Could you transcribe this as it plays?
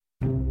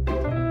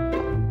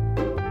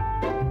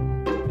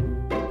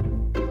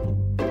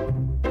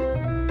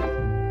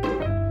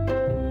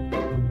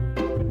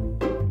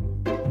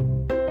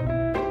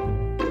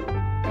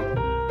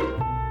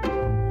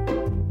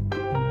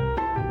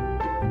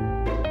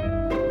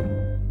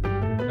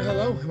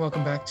Hello and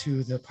welcome back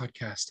to the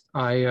podcast.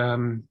 I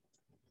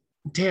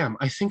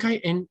think I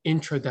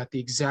introed that the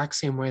exact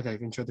same way that I've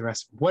introed the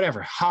rest.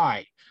 Whatever.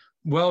 Hi,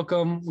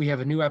 welcome. We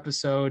have a new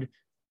episode.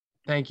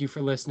 Thank you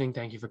for listening.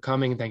 Thank you for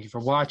coming. And thank you for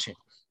watching.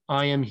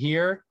 I am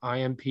here. I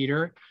am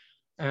Peter,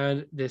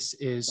 and this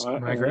is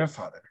my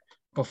grandfather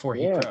before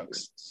he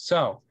croaks.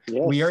 So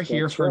we are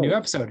here for a new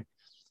episode.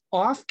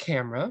 Off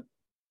camera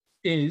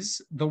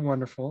is the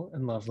wonderful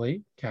and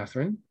lovely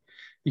Catherine.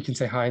 You can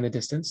say hi in the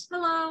distance.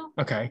 Hello.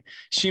 Okay.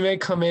 She may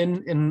come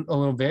in a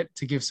little bit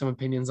to give some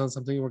opinions on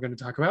something we're going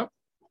to talk about.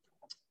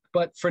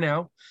 But for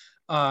now,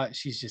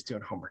 she's just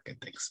doing homework and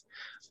things.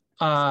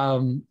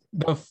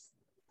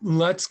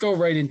 Let's go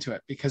right into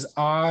it because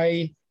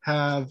I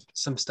have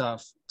some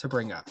stuff to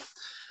bring up.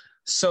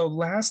 So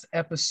last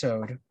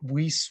episode,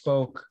 we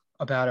spoke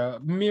about a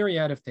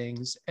myriad of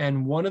things.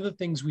 And one of the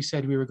things we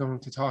said we were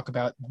going to talk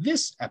about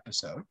this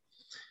episode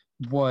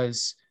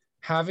was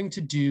having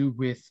to do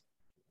with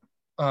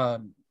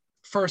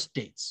first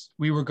dates.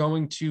 We were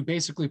going to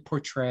basically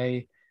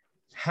portray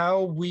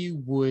how we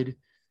would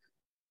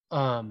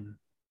not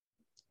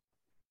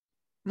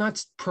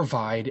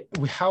provide,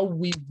 how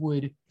we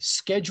would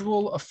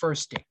schedule a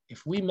first date.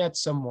 If we met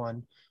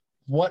someone,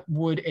 what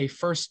would a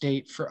first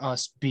date for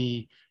us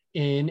be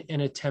in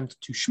an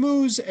attempt to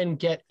schmooze and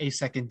get a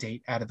second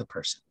date out of the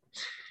person?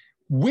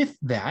 With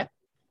that,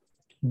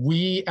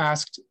 we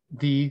asked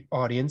the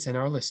audience and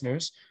our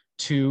listeners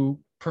to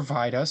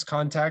provide us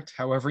contact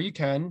however you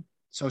can,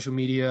 social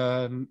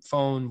media,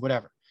 phone,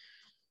 whatever.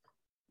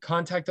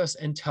 Contact us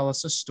and tell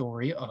us a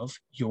story of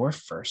your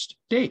first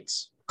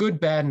dates, good,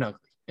 bad, and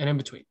ugly, and in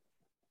between.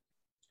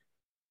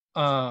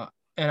 And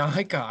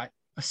I got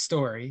a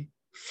story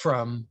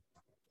from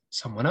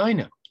someone I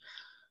know.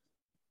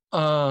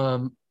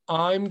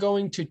 I'm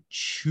going to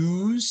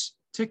choose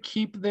to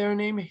keep their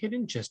name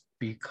hidden just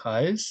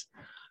because.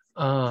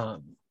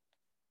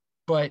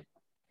 But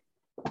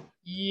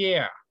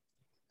yeah.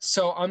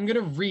 So I'm going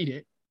to read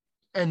it,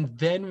 and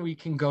then we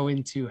can go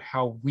into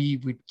how we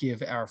would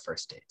give our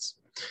first dates.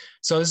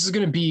 So this is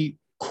going to be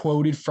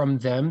quoted from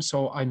them,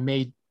 so I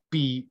may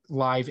be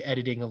live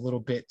editing a little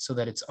bit so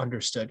that it's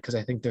understood, because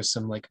I think there's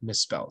some like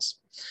misspells.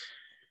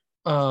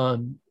 So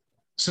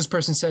this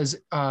person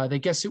says, they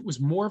guess it was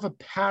more of a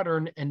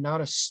pattern and not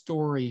a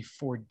story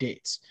for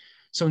dates.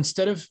 So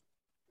instead of,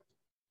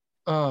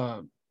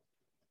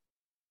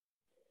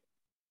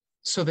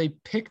 so they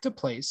picked a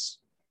place,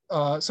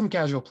 some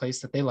casual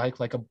place that they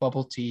like a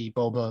bubble tea,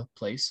 boba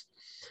place.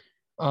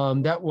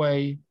 That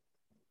way,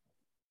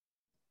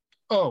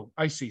 oh,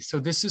 I see. So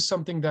this is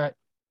something that,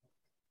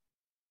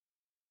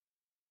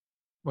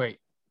 wait.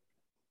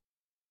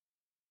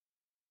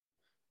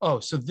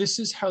 Oh, so this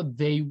is how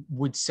they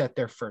would set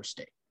their first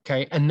date,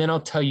 okay? And then I'll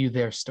tell you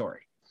their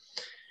story.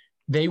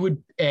 They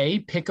would,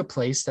 pick a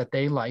place that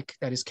they like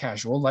that is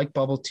casual, like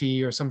bubble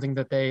tea or something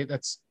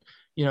that's,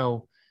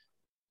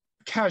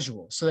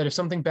 casual, so that if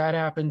something bad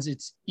happens,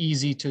 it's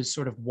easy to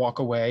sort of walk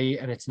away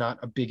and it's not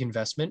a big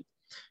investment.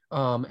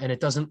 And it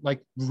doesn't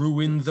like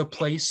ruin the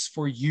place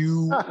for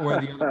you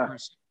or the other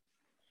person.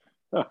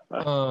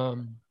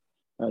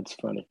 That's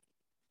funny.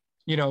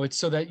 It's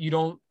so that you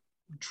don't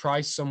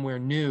try somewhere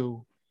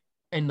new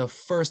and the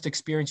first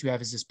experience you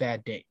have is this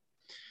bad date.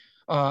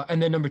 And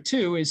then number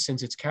two is,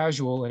 since it's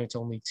casual and it's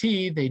only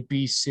tea, they'd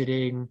be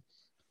sitting,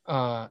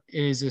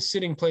 is a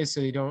sitting place,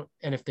 so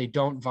if they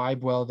don't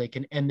vibe well, they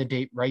can end the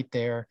date right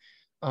there.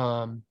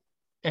 And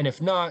if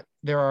not,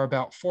 there are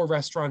about 4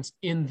 restaurants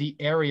in the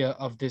area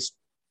of this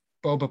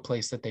boba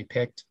place that they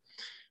picked,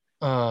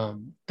 that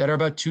are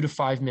about 2 to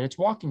 5 minutes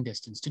walking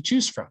distance to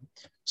choose from.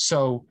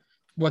 So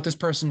what this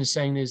person is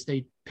saying is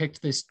they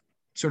picked this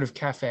sort of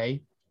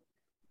cafe,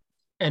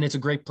 and it's a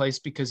great place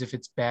because if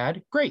it's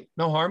bad, great,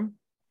 no harm.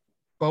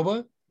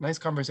 Boba, nice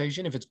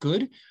conversation. If it's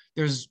good,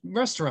 there's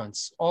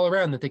restaurants all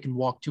around that they can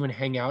walk to and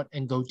hang out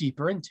and go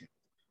deeper into.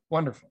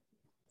 Wonderful.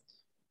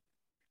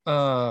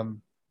 I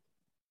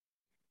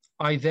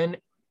then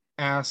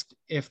asked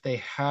if they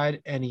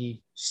had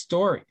any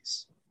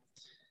stories,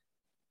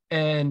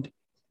 and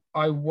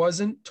I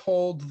wasn't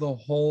told the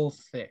whole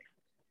thing,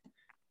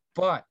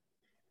 but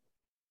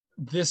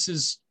this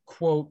is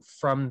quote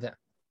from them.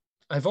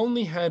 I've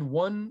only had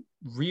one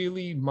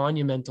really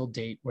monumental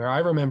date where I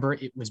remember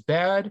it was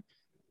bad,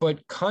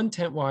 but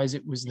content-wise,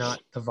 it was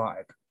not the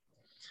vibe.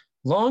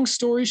 Long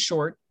story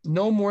short,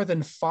 no more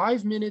than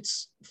 5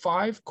 minutes,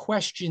 5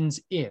 questions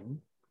in,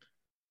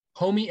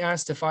 homie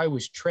asked if I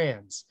was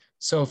trans.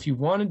 So if you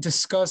want to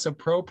discuss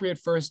appropriate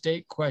first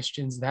date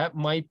questions, that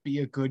might be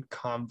a good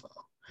convo.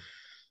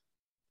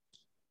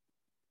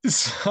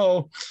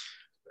 So,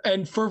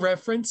 and for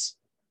reference,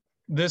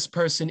 this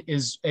person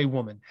is a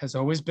woman, has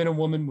always been a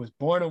woman, was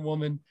born a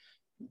woman,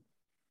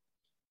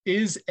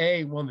 is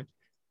a woman.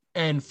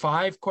 And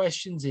 5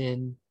 questions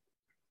in,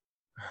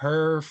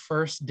 her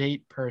first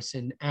date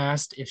person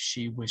asked if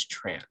she was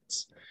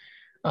trans.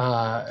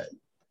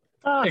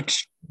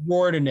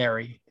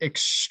 Extraordinary.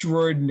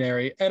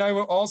 And I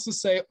will also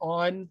say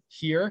on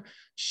here,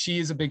 she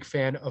is a big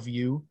fan of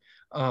you.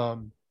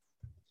 And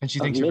she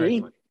thinks you're very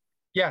funny.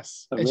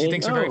 Yes, Of and she me?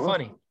 thinks you're very Oh,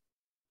 funny.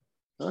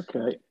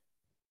 okay.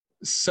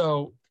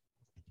 So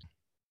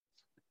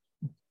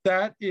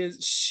that's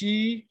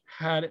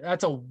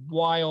a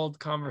wild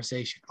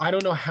conversation. I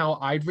don't know how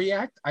I'd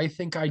react. I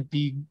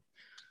don't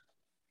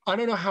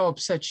know how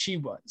upset she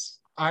was.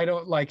 I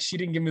don't like, she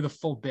didn't give me the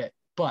full bit,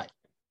 but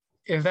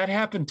if that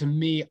happened to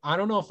me, I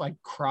don't know if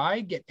I'd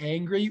cry, get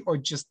angry, or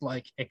just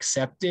like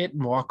accept it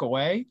and walk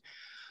away.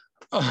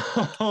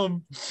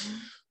 Um,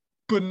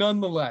 but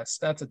nonetheless,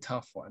 that's a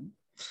tough one.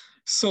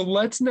 So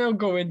let's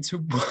go into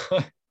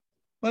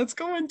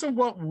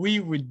what we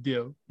would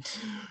do.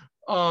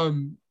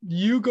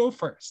 You go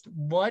first.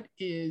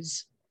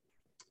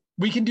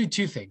 We can do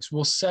two things.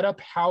 We'll set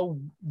up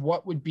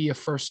what would be a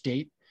first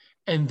date,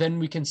 and then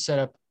we can set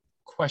up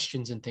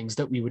questions and things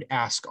that we would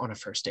ask on a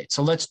first date.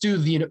 So let's do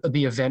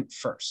the event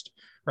first,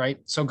 right?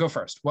 So go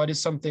first.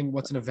 What's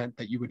an event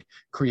that you would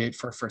create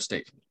for a first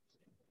date?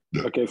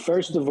 Okay,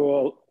 first of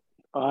all,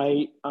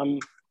 I'm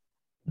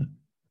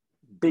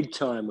big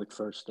time with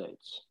first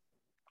dates.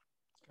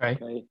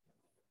 Okay. Okay.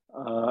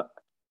 Uh,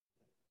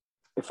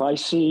 if I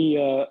see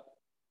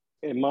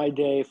in my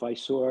day, if I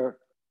saw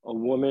a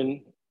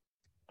woman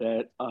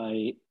that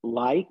I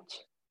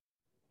liked,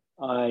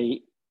 I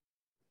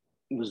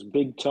was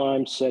big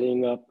time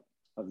setting up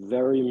a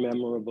very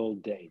memorable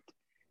date.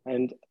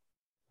 And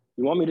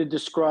you want me to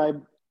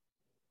describe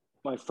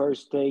my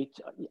first date?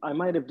 I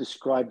might have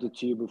described it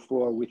to you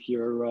before with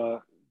your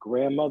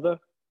grandmother,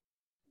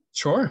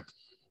 Sure.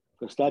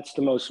 because that's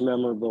the most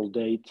memorable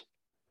date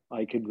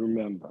I could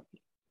remember,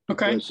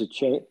 Okay. because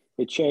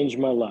it changed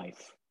my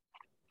life.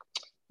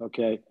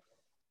 Okay.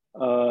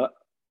 Uh,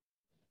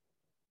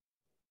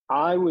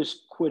 I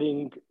was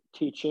quitting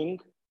teaching.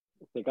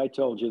 I think I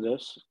told you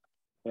this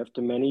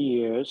after many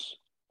years.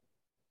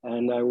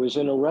 And I was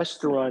in a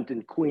restaurant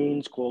in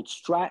Queens called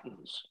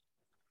Stratton's.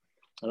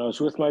 And I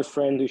was with my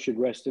friend who should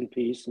rest in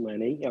peace,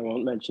 Lenny. I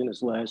won't mention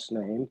his last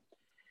name.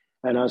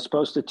 And I was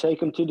supposed to take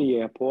him to the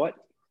airport.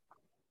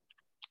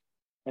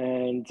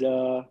 And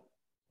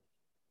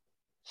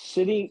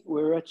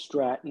we're at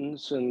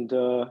Stratton's, and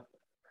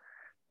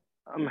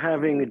I'm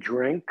having a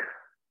drink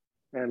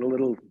and a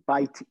little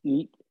bite to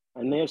eat.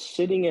 And they're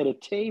sitting at a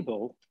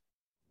table,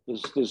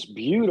 this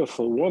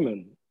beautiful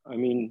woman. I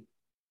mean,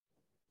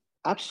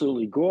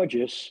 absolutely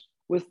gorgeous,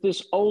 with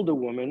this older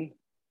woman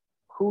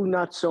who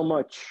not so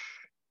much.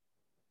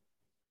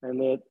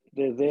 And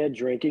they're there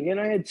drinking. And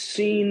I had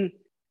seen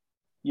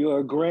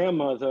your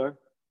grandmother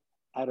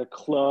at a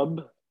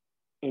club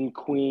in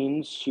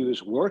Queens. She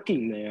was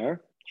working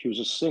there. She was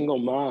a single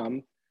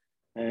mom,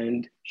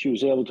 and she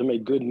was able to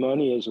make good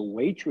money as a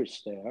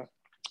waitress there.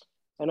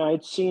 And I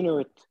had seen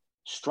her at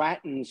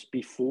Stratton's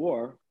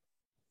before,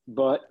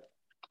 but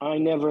I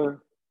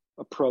never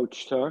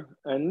approached her.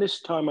 And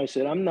this time I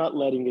said, I'm not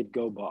letting it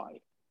go by.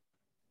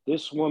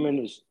 This woman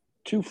is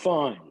too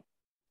fine.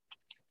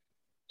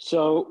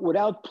 So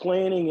without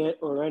planning it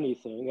or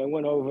anything, I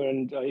went over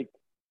and I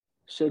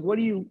said, what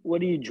are you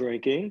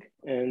drinking?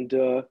 And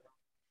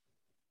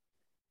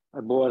I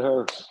bought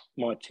her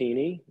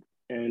martini,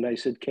 and I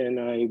said, can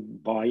I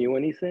buy you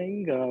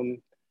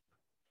anything?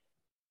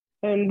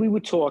 And we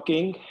were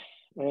talking,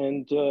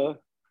 and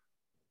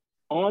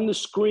on the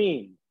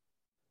screen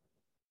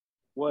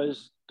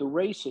was the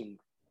racing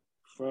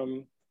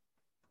from,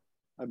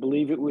 I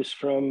believe it was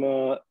from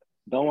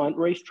Belmont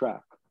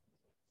Racetrack.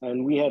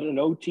 And we had an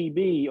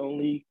OTB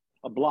only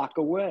a block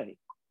away.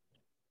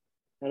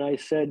 And I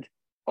said,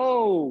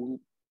 oh,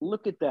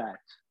 look at that.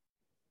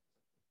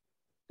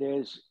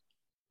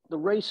 The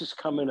race is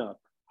coming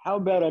up. How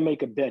about I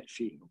make a bet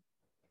for you?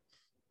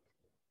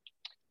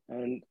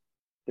 And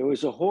there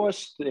was a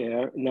horse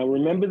there. Now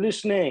remember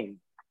this name,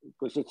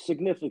 because it's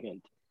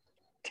significant.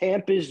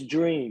 Tampa's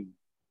Dream.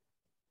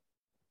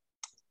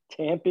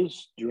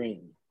 Tampa's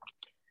Dream.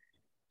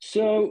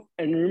 So,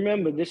 and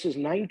remember, this is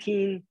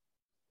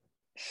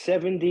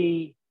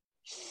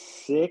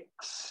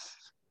 1976.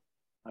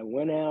 I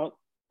went out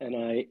and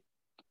I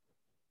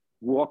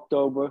walked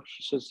over.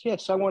 She says,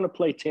 yes, I want to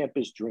play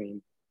Tampa's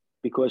Dream,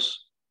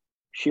 because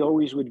she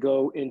always would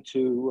go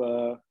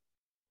into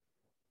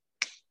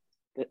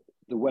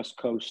the West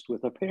Coast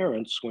with her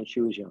parents when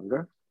she was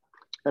younger.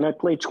 And I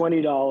played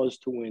 $20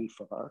 to win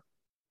for her.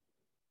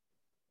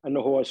 And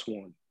the horse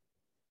won.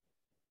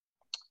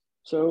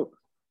 So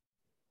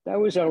that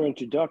was our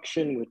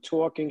introduction. We're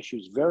talking. She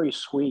was very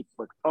sweet,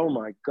 but oh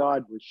my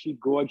God, was she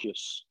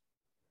gorgeous.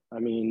 I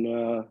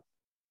mean,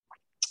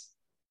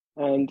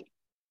 and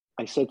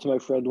I said to my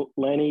friend,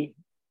 Lenny,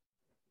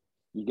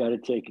 you got to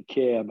take a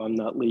cab. I'm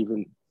not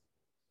leaving.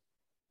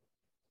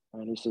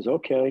 And he says,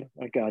 okay,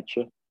 I got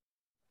you.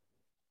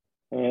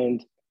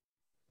 And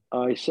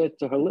I said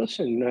to her,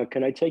 listen,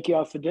 can I take you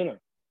out for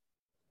dinner?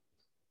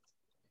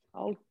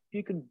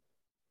 You can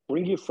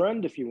bring your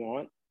friend if you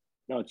want.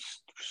 Now,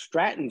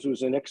 Stratton's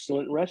was an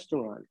excellent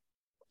restaurant,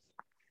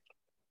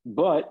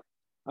 but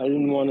I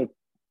didn't want to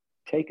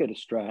take her to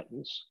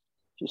Stratton's.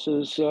 She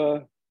says,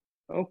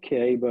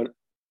 okay, but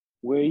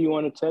where you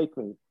want to take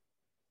me?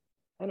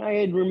 And I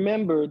had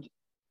remembered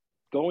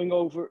going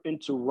over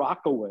into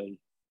Rockaway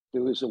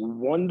there was a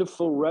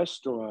wonderful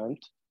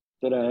restaurant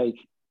that I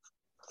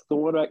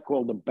thought I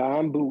called the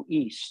Bamboo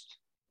East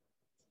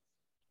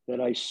that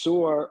I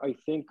saw, I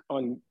think,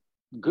 on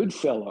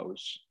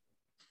Goodfellas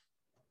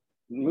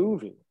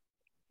movie.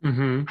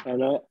 Mm-hmm.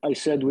 And I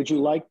said, would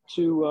you like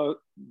to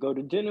go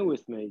to dinner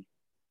with me?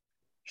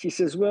 She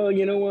says, well,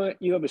 you know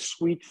what? You have a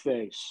sweet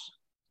face.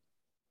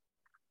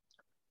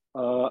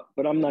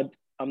 But I'm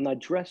not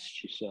dressed,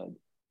 she said.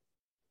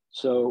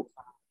 So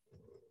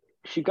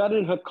she got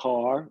in her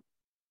car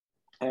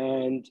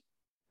and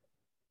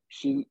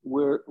she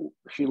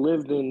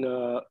lived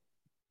in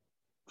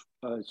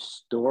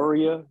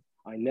Astoria.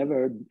 I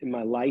never in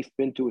my life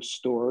been to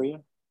Astoria.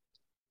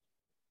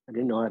 I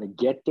didn't know how to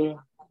get there.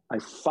 I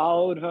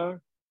followed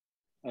her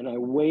and I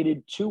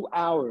waited 2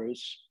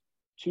 hours,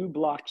 2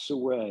 blocks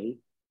away,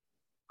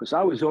 because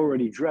I was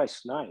already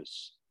dressed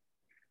nice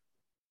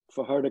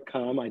for her to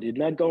come. I did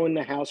not go in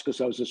the house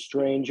because I was a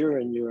stranger,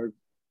 and your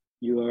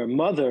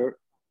mother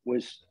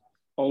was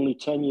only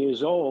 10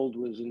 years old,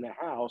 was in the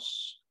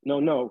house.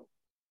 No,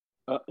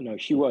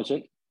 she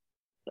wasn't.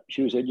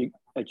 She was at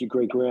your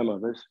great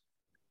grandmother's,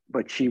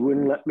 but she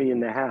wouldn't let me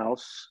in the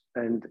house.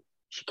 And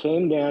she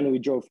came down and we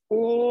drove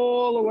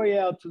all the way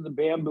out to the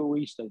Bamboo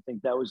East. I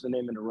think that was the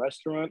name of the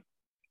restaurant.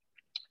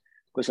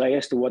 Because I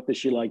asked her, what does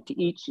she like to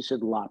eat? She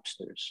said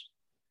lobsters.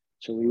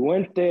 So we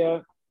went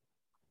there,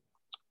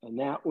 and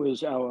that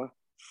was our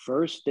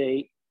first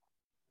date.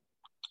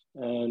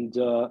 And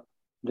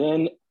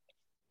then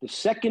the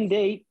second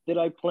date that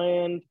I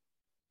planned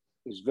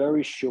was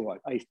very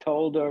short. I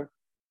told her,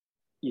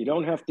 you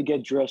don't have to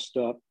get dressed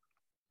up.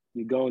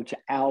 You're going to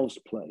Al's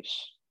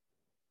place.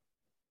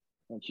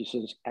 And she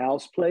says,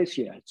 Al's place?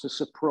 Yeah, it's a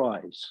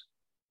surprise.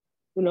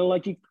 You know,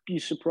 like you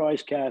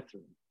surprise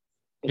Catherine.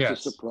 It's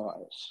Yes. a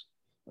surprise.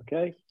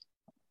 Okay?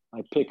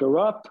 I pick her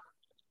up.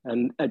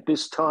 And at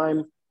this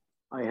time,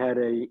 I had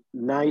a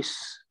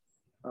nice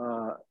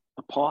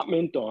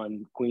apartment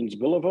on Queens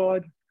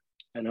Boulevard.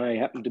 And I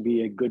happened to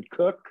be a good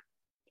cook.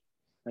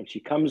 And she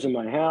comes in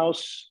my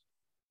house.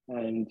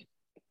 And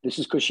this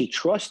is because she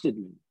trusted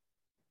me.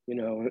 You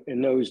know,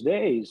 in those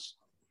days,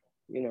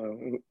 you know,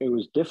 it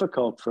was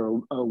difficult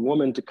for a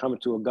woman to come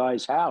to a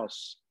guy's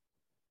house.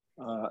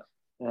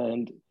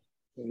 And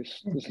it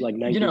was like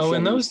 1976. You know,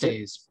 in those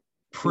days,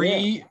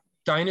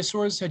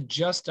 pre-dinosaurs had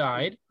just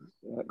died,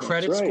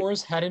 credit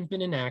scores hadn't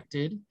been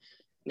enacted,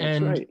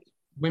 and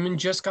women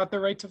just got the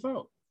right to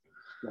vote.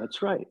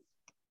 That's right.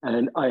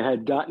 And I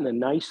had gotten a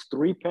nice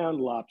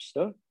 3-pound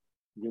lobster.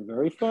 You're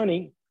very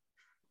funny.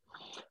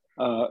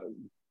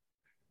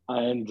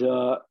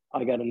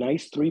 I got a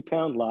nice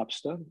 3-pound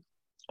lobster,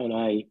 and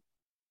I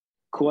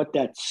caught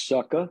that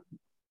sucker,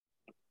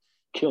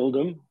 killed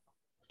him,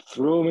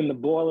 threw him in the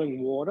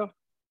boiling water,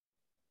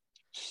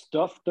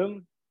 stuffed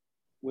him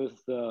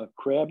with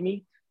crab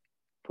meat,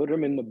 put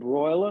him in the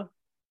broiler,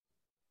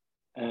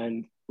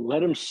 and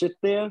let him sit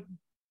there.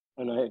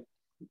 And I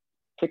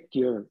picked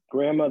your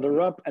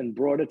grandmother up and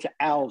brought her to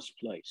Al's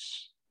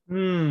place.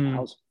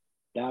 Al's,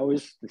 that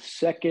was the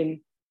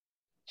second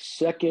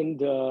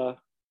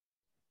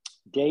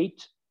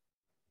date.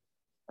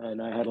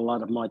 And I had a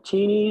lot of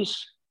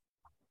martinis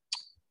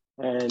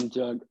and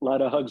a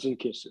lot of hugs and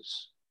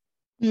kisses.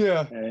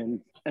 Yeah.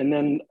 And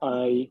then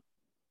I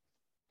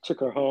took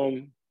her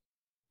home,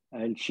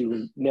 and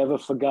she never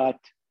forgot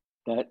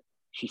that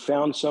she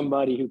found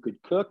somebody who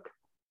could cook,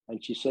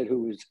 and she said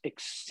who was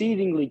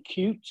exceedingly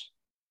cute.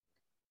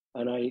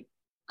 And I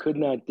could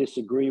not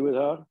disagree with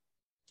her.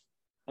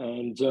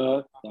 And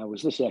that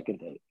was the second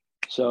date.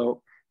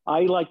 So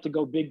I like to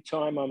go big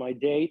time on my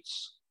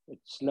dates.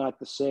 It's not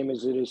the same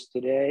as it is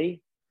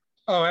today.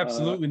 Oh,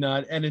 absolutely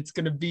not. And it's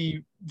going to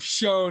be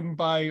shown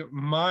by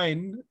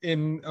mine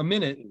in a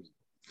minute.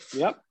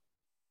 Yep.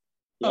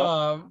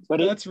 But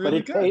that's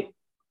really good.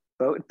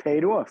 But it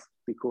paid off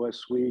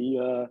because we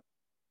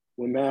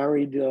were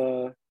married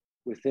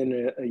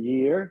within a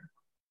year.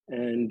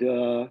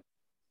 And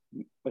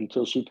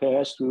until she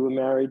passed, we were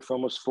married for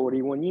almost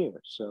 41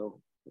 years.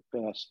 So it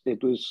passed.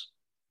 It was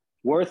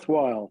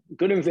worthwhile.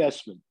 Good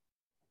investment.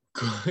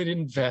 Good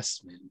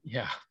investment.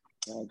 Yeah.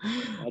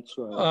 That's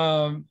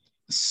right.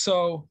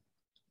 So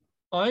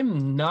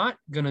I'm not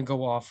going to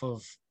go off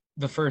of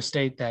the first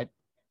date that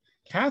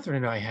Catherine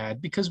and I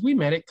had because we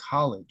met at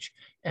college,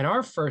 and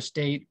our first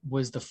date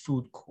was the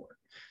food court.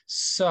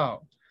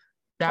 So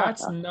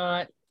that's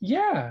not,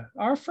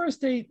 our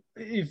first date,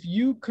 if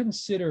you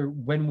consider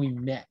when we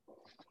met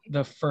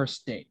the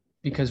first date,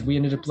 because we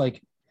ended up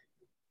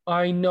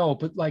I know,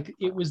 but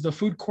it was the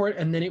food court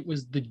and then it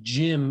was the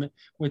gym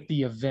with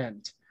the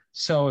event.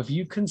 So if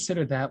you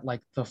consider that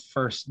like the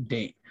first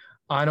date,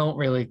 I don't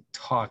really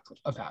talk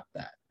about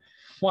that.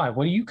 Why?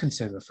 What do you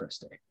consider the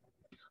first date?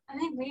 I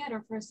think we had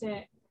our first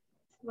date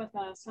with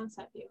a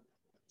sunset view.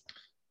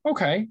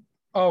 Okay.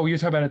 Oh, you're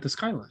talking about at the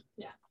Skyline.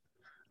 Yeah.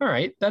 All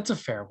right. That's a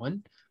fair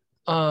one.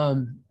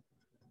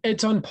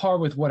 It's on par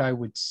with what I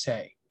would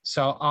say.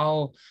 So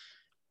I'll,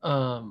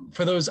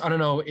 for those, I don't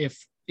know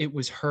if it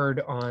was heard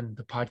on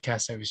the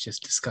podcast I was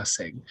just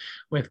discussing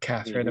with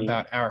Catherine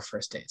about our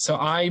first date. So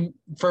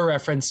for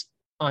reference,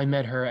 I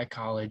met her at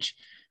college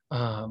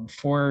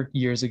 4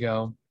 years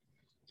ago.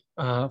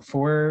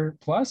 4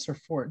 plus or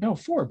four? No,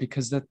 four,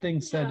 because the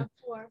thing said Yeah,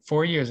 four.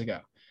 4 years ago.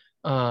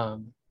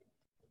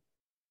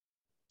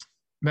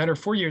 Met her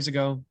 4 years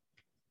ago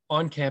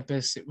on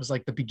campus. It was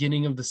like the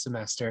beginning of the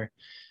semester.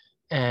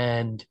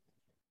 And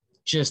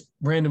just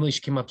randomly, she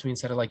came up to me and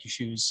said, "I like your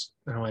shoes."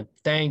 And I went,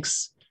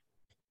 "Thanks."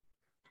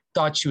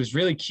 Thought she was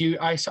really cute.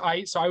 So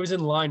I was in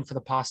line for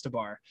the pasta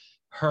bar.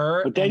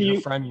 Her But then and her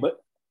you, friend.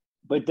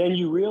 but then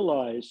you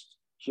realized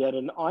she had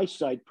an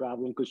eyesight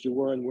problem because you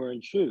weren't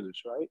wearing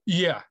shoes, right?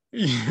 Yeah.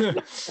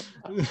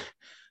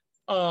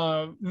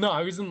 No,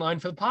 I was in line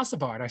for the pasta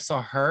bar and I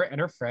saw her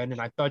and her friend and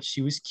I thought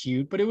she was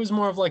cute, but it was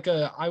more of like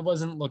I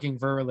wasn't looking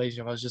for a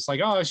relationship. I was just like,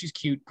 oh, she's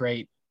cute,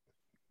 great.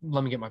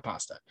 Let me get my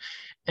pasta.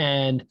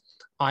 And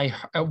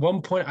at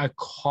one point I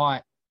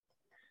caught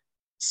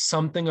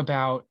something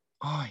about,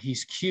 oh,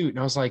 he's cute. And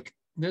I was like,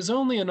 there's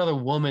only another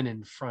woman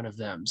in front of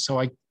them. So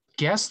I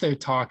guess they're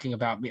talking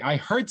about me. I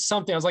heard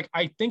something. I was like,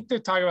 I think they're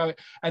talking about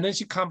it. And then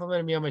she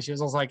complimented me on my shoes.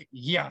 I was like,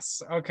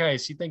 yes, okay.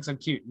 She thinks I'm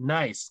cute.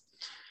 Nice.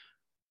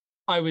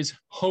 I was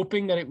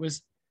hoping that it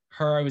was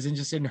her. I was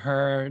interested in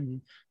her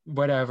and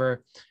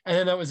whatever. And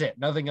then that was it.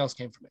 Nothing else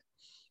came from it.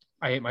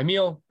 I ate my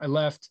meal. I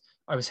left.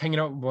 I was hanging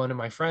out with one of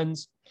my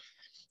friends.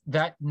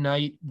 That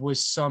night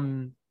was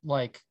some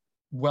like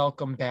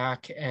welcome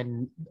back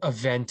and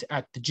event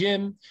at the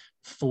gym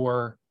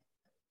for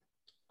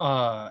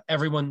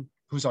everyone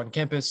who's on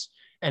campus.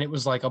 And it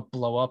was like a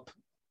blow up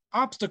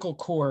obstacle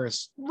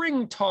course,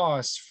 ring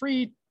toss,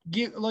 free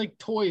like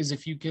toys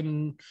if you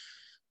can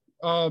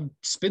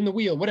spin the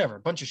wheel, whatever,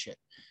 bunch of shit.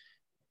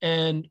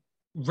 And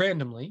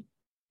randomly,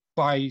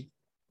 by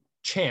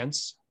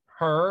chance,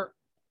 her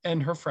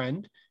and her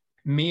friend,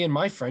 me and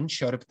my friend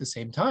showed up at the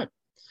same time.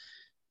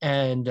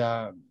 And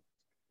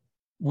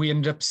we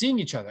ended up seeing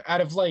each other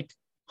out of like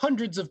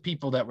hundreds of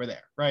people that were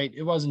there, right?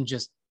 It wasn't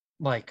just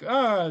like,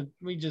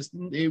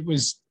 it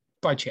was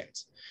by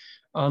chance,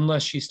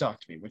 unless she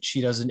stalked me, which she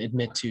doesn't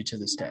admit to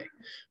this day.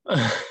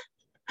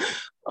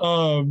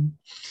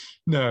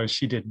 No,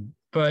 she didn't.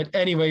 But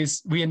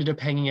anyways, we ended up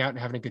hanging out and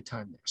having a good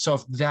time there. So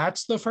if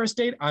that's the first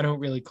date, I don't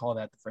really call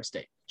that the first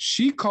date.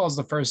 She calls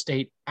the first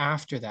date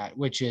after that,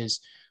 which is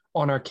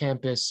on our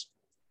campus.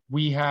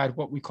 We had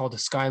what we called a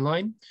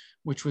skyline,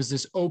 which was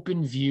this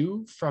open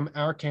view from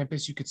our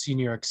campus. You could see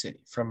New York City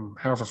from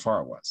however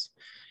far it was.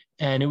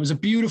 And it was a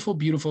beautiful,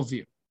 beautiful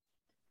view.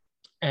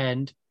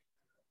 And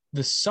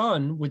the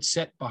sun would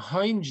set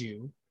behind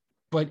you,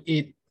 but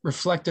it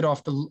reflected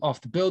off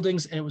the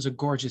buildings, and it was a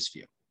gorgeous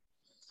view.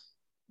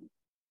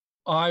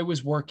 I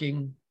was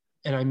working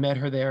and I met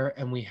her there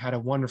and we had a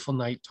wonderful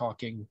night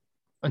talking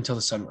until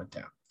the sun went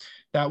down.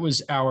 That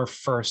was our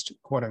first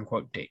quote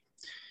unquote date.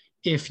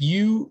 If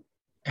you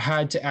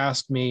had to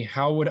ask me,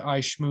 how would I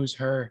schmooze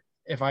her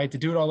if I had to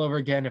do it all over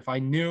again, if I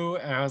knew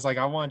and I was like,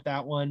 I want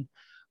that one,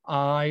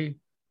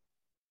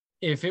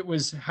 if it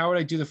was, how would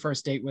I do the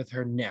first date with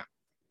her now?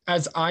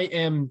 As I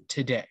am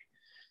today,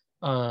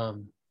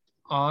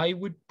 I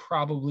would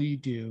probably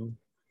do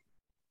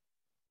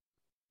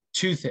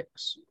two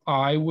things.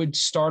 I would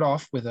start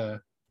off with a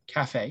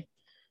cafe,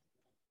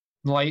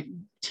 light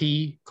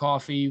tea,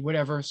 coffee,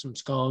 whatever, some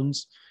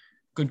scones,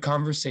 good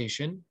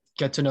conversation,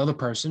 get to know the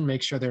person,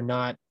 make sure they're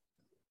not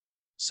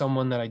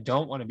someone that I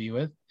don't want to be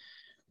with,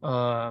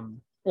 or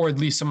at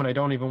least someone I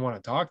don't even want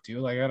to talk to.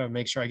 Like, I gotta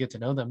make sure I get to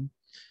know them.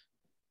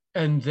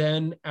 And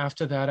then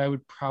after that, I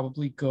would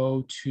probably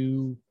go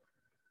to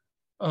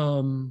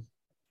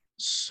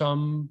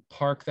some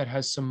park that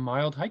has some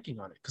mild hiking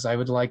on it, because I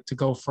would like to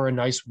go for a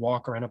nice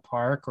walk around a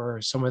park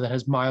or somewhere that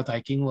has mild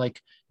hiking. Like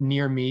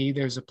near me,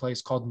 there's a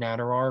place called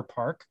Natarur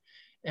Park,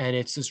 and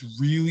it's this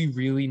really,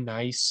 really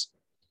nice,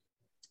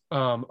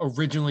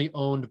 originally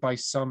owned by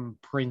some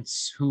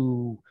prince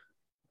who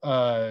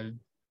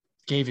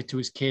gave it to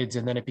his kids,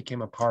 and then it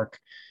became a park.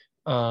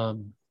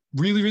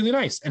 Really, really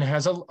nice, and it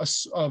has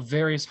a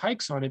various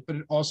hikes on it, but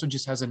it also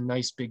just has a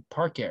nice big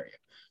park area.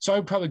 So I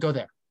would probably go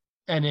there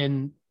and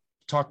then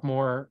talk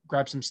more,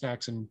 grab some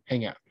snacks, and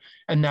hang out.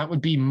 And that would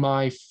be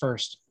my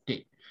first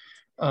date.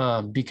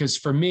 Because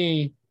for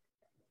me,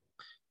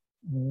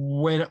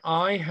 when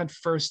I had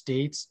first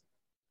dates,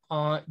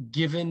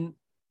 given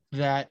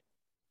that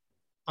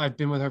I've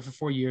been with her for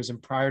 4 years,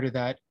 and prior to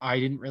that, I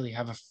didn't really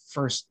have a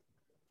first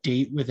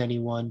date with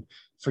anyone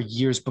for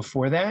years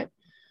before that.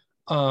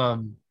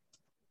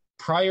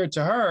 Prior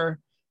to her,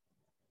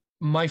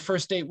 my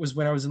first date was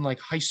when I was in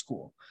like high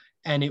school,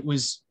 and it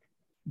was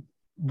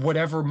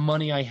whatever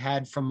money I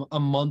had from a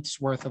month's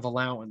worth of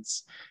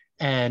allowance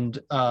and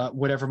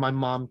whatever my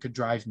mom could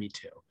drive me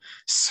to.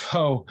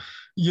 So,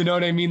 you know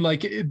what I mean?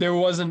 Like there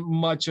wasn't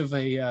much of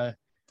a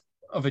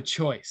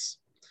choice.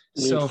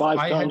 So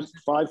five times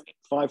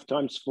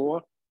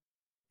four.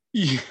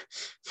 Yeah,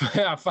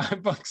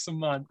 $5 a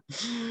month.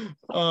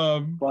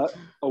 But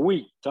a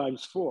week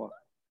times four.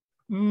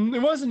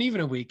 It wasn't even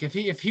a week.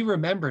 If he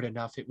remembered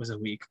enough, it was a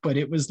week. But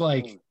it was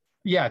like,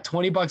 yeah,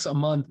 $20 a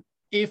month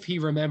if he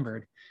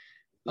remembered.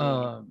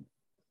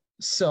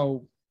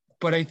 So,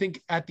 but I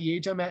think at the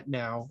age I'm at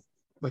now,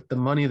 with the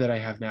money that I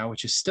have now,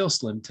 which is still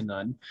slim to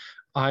none,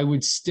 I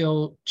would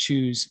still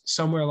choose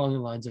somewhere along the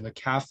lines of a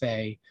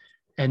cafe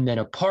and then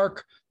a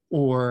park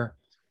or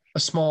a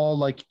small,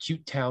 like,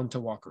 cute town to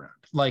walk around,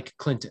 like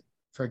Clinton,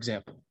 for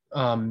example.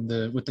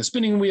 The with the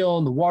spinning wheel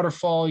and the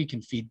waterfall, you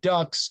can feed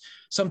ducks,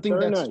 something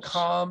Very that's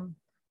nice.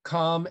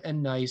 calm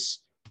and nice,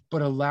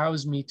 but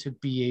allows me to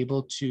be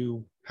able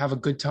to have a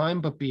good time,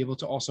 but be able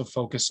to also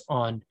focus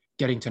on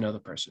getting to know the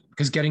person,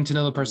 because getting to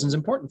know the person is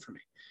important for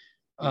me.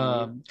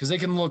 Because they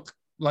can look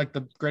like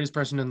the greatest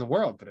person in the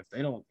world, but if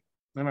they're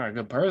not a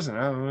good person,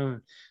 I don't know,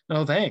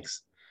 no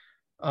thanks.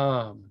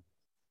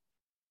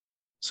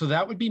 So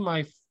that would be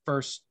my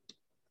first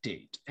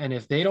date. And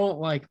if they don't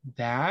like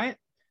that,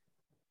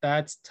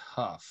 that's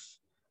tough.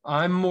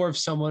 I'm more of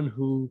someone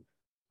who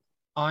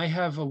I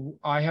have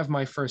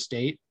my first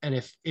date, and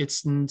if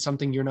it's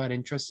something you're not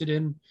interested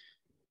in,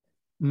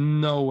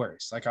 no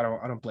worries. Like, I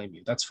don't blame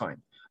you. That's fine.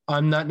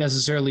 I'm not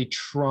necessarily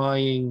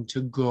trying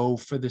to go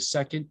for the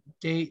second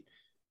date.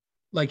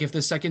 Like, if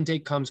the second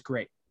date comes,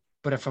 great.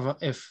 But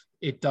if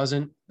it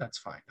doesn't, that's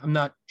fine. I'm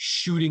not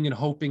shooting and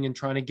hoping and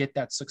trying to get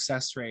that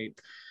success rate,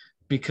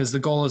 because the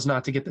goal is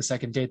not to get the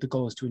second date. The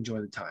goal is to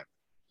enjoy the time.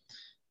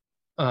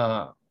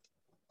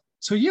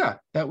 So yeah,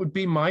 that would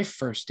be my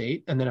first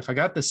date. And then if I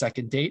got the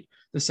second date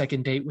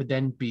would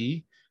then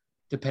be,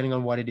 depending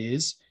on what it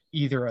is,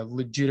 either a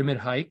legitimate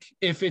hike.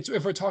 If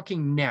we're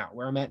talking now,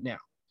 where I'm at now,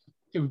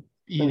 it would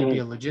either be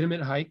a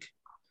legitimate hike,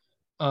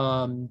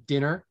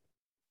 dinner,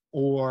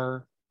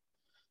 or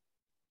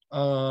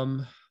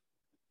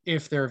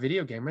if they're a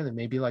video gamer, then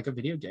maybe like a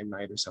video game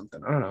night or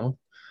something. I don't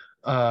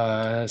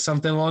know.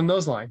 Something along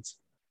those lines.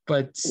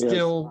 But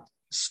still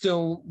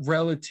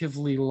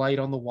relatively light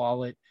on the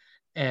wallet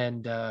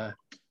and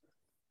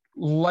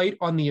light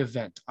on the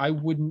event. I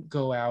wouldn't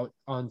go out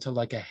onto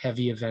like a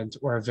heavy event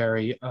or a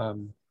very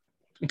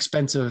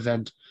expensive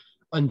event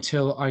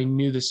until I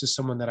knew this is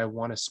someone that I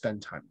want to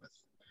spend time with.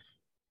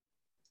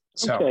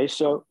 So, okay,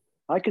 so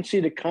I can see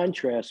the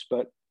contrast,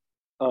 but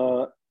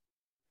I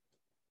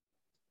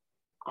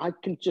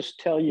can just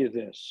tell you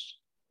this.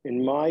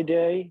 In my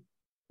day,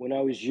 when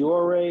I was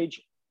your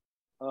age,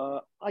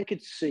 I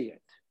could see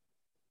it.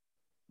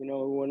 You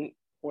know,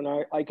 when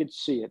I could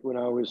see it when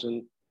I was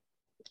in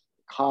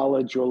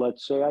college, or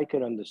let's say, I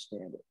could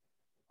understand it.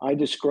 I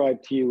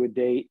described to you a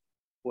date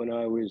when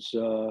I was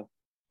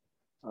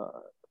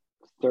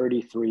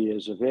 33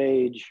 years of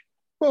age.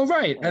 well,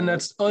 right, and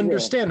that's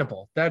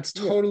understandable. Yeah. That's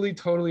totally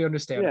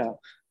understandable.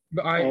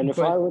 Yeah. If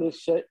I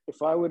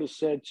would have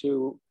said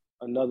to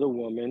another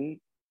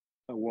woman,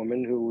 a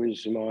woman who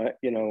was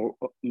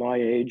my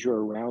age or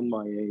around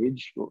my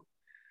age,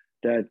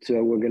 that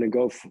we're going to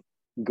go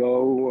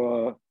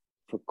for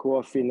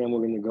coffee, and then we're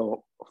going to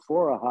go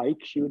for a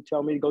hike, she would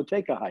tell me to go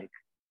take a hike.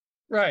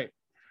 Right.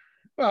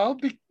 Well,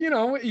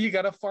 you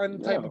got to find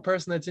the type of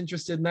person that's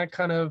interested in that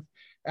kind of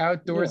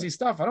outdoorsy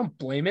stuff. I don't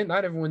blame it.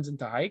 Not everyone's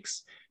into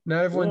hikes.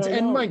 Not everyone's,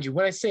 and mind you,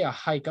 when I say a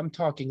hike, I'm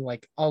talking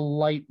like a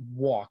light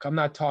walk. I'm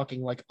not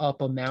talking like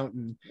up a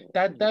mountain.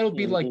 That'll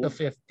be like the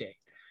fifth day.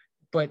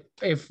 But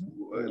if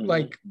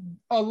like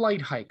a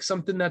light hike,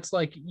 something that's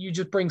like you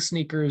just bring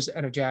sneakers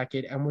and a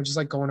jacket, and we're just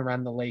like going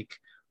around the lake,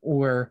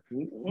 or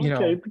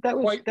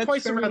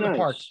twice around the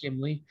park,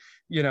 Gimli.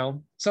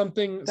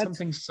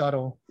 Something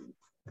subtle.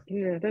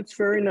 Yeah, that's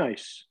very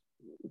nice.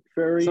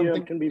 Very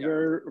can be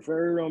very,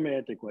 very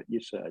romantic, what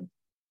you said.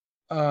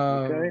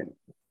 Okay,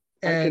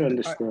 I can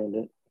understand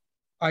it.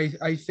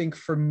 I think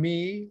for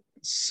me,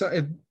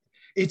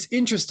 it's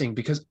interesting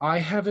because I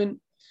haven't.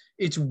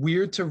 It's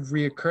weird to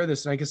reoccur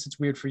this, and I guess it's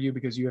weird for you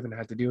because you haven't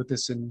had to deal with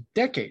this in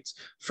decades.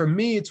 For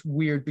me, it's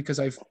weird because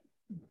I've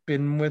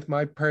been with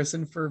my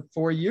person for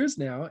 4 years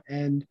now,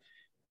 and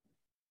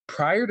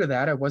prior to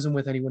that, I wasn't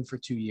with anyone for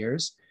 2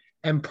 years,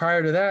 and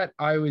prior to that,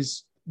 I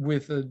was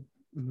with a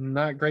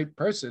not great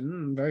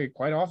person,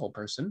 quite awful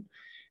person.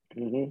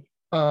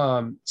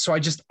 So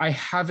I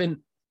haven't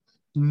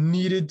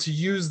needed to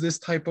use this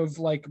type of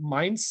like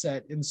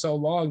mindset in so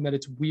long that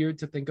it's weird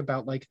to think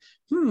about like,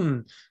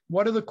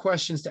 what are the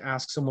questions to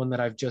ask someone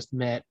that I've just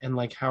met, and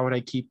like how would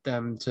I keep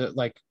them to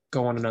like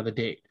go on another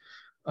date?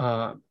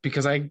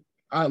 Because I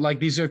like,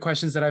 these are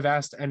questions that I've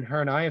asked and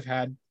her and I have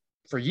had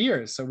for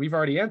years, so we've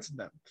already answered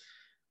them.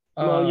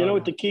 Well, you know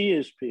what the key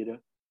is, Peter?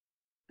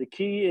 The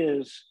key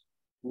is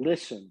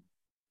listen.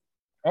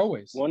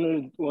 Always. One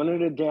of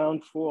the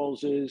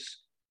downfalls is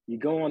you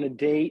go on a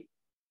date,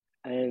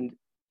 and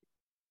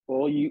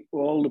all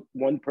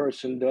one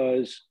person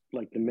does,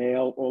 like the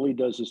male, all he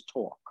does is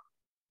talk.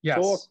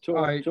 Yes.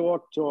 Talk.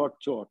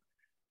 The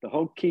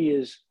whole key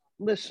is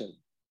listen.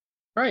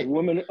 Right. A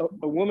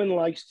woman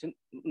likes to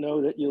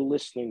know that you're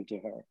listening to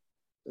her.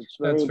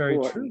 That's very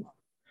true.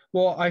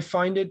 Well, I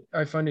find it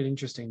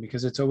interesting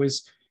because it's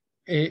always,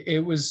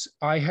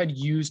 I had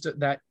used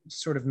that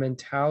sort of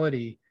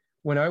mentality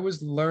when I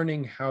was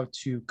learning how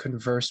to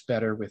converse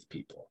better with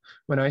people,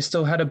 when I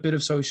still had a bit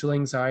of social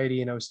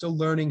anxiety and I was still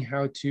learning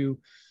how to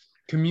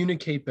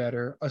communicate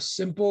better. A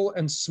simple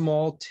and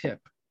small tip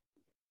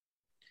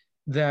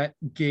that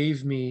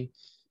gave me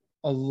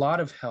a lot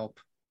of help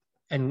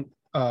and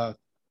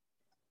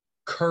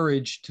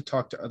courage to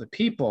talk to other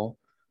people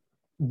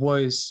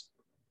was,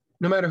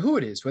 no matter who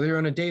it is, whether you're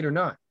on a date or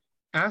not,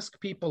 ask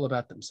people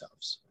about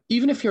themselves.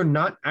 Even if you're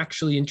not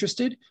actually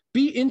interested,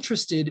 be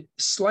interested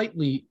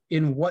slightly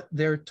in what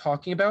they're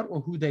talking about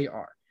or who they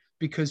are,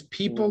 because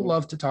people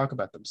love to talk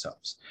about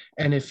themselves.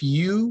 And if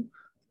you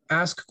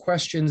ask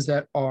questions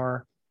that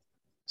are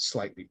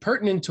slightly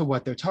pertinent to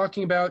what they're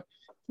talking about,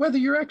 whether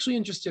you're actually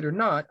interested or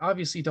not,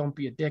 obviously don't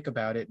be a dick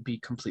about it, be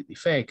completely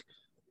fake.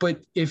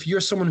 But if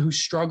you're someone who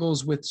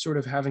struggles with sort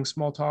of having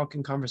small talk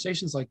and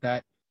conversations like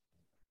that,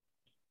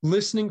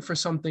 listening for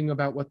something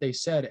about what they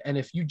said. And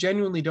if you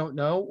genuinely don't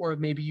know, or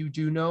maybe you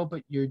do know,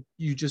 but you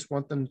just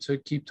want them to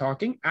keep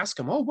talking, ask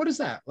them, oh, what is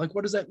that? Like,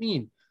 what does that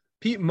mean?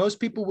 Most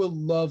people will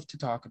love to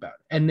talk about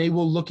it, and they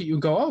will look at you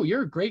and go, oh,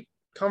 you're a great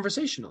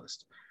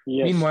conversationalist.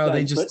 Yes, meanwhile,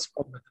 they just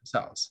spoke with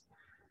themselves.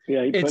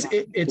 Yeah,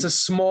 it's a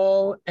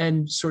small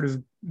and sort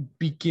of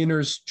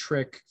beginner's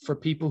trick for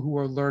people who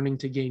are learning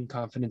to gain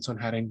confidence on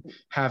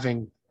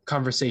having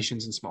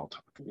conversations and small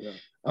talk. Yeah.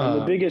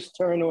 And the biggest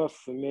turnoff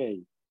for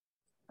me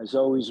has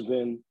always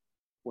been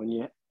when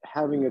you're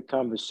having a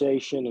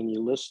conversation and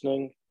you're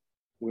listening,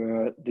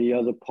 where the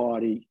other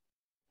party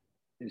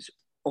is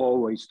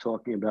always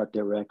talking about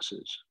their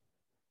exes.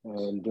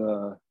 And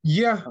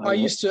I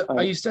used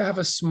to have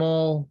a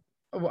small,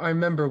 I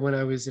remember when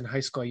I was in high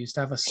school, I used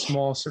to have a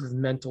small sort of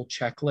mental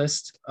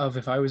checklist of,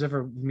 if I was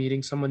ever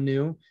meeting someone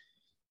new,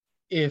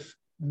 if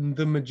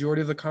the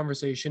majority of the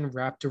conversation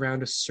wrapped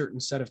around a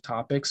certain set of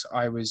topics,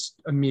 I was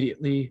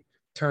immediately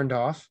turned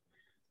off.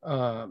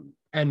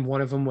 And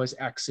one of them was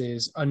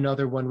exes.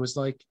 Another one was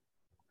like,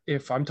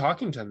 if I'm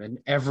talking to them, and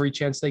every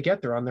chance they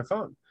get, they're on their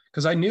phone.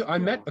 Because I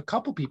met a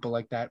couple people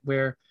like that,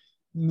 where,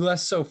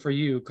 less so for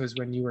you, because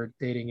when you were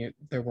dating it,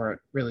 there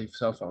weren't really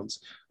cell phones.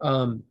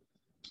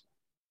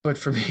 But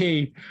for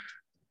me,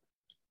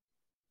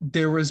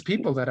 there was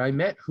people that I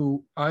met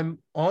who, I'm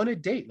on a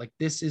date. Like,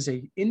 this is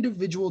a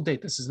individual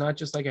date. This is not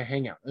just like a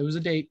hangout. It was a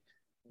date.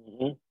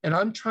 And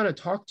I'm trying to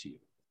talk to you.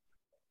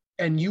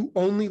 And you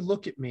only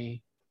look at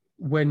me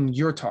when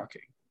you're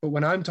talking. But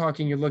when I'm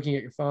talking, you're looking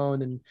at your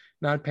phone and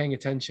not paying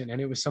attention. And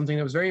it was something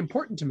that was very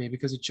important to me,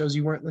 because it shows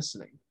you weren't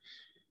listening,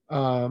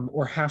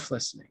 or half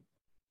listening.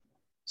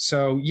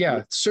 So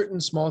yeah,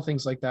 certain small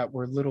things like that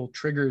were little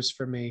triggers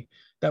for me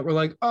that were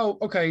like, oh,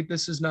 okay,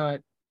 this is not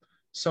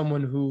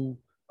someone who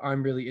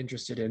I'm really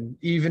interested in.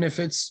 Even if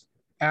it's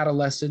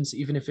adolescence,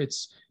 even if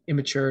it's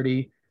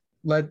immaturity,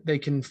 they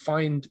can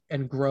find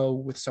and grow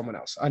with someone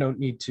else. I don't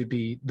need to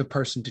be the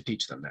person to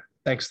teach them that.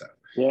 Thanks though.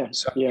 Yeah.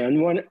 So. Yeah.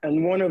 And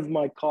one of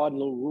my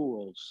cardinal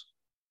rules,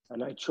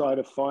 and I try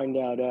to find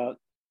out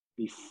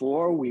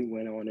before we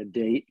went on a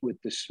date with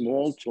the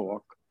small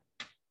talk,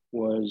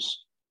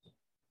 was,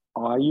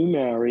 are you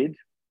married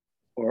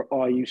or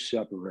are you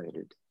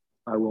separated?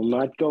 I will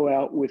not go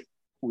out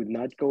would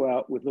not go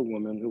out with a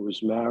woman who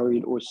was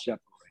married or separated.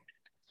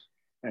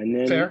 And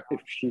then Fair.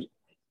 if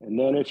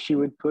she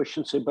would push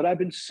and say, but I've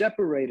been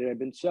separated,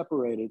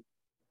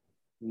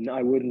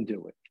 I wouldn't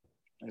do it.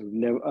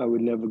 I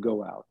would never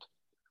go out.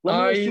 Let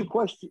me ask you a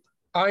question.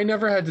 I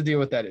never had to deal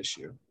with that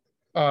issue,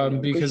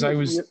 because I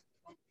was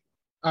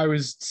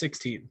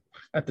 16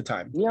 at the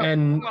time,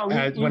 and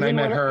when I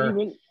met her,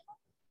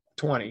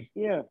 20.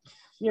 Yeah.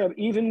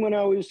 Even when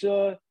I was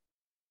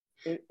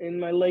in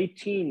my late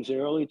teens,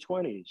 early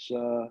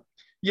 20s.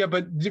 Yeah,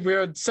 but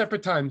we're at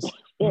separate times.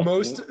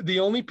 The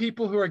only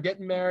people who are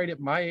getting married at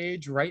my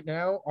age right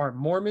now are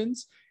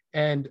Mormons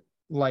and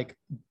like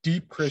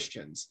deep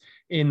Christians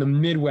in the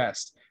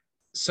Midwest.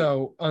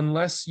 So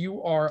unless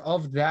you are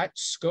of that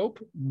scope,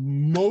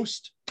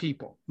 most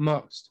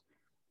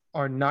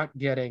are not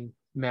getting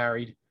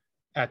married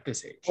at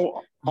this age.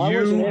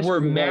 You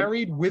were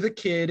married with a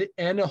kid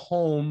and a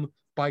home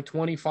by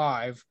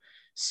 25.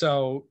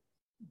 So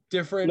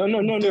different. No.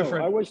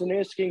 I wasn't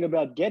asking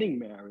about getting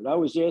married. I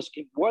was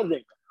asking, were they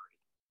married?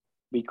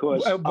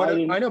 Because I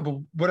know, but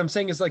what I'm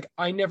saying is, like,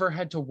 I never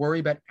had to worry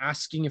about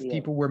asking if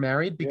people were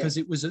married, because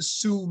it was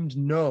assumed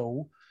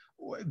no.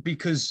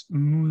 Because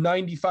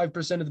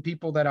 95% of the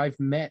people that I've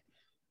met,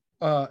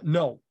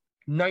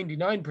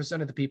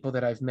 99% of the people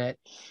that I've met,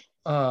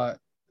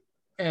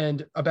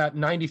 and about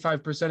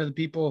 95% of the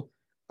people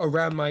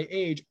around my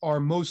age are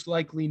most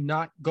likely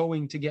not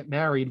going to get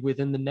married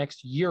within the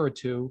next year or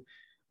two.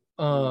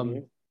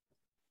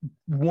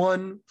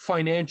 One,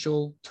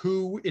 financial.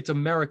 Two, it's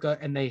America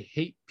and they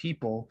hate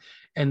people.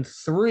 And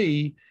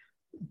three,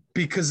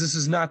 because this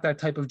is not that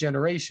type of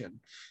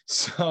generation.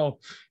 So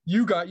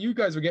you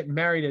guys were getting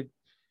married at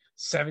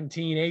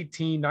 17,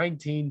 18,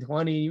 19,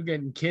 20. You're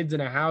getting kids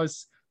in a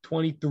house,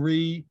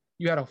 23.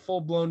 You had a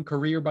full-blown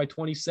career by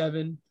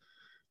 27.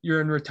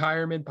 You're in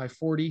retirement by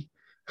 40.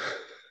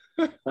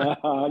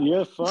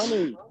 You're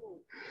funny.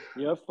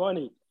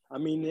 I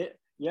mean,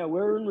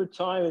 we're in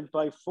retirement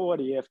by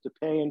 40 after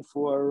paying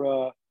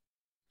for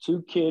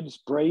 2 kids'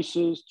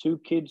 braces, 2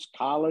 kids'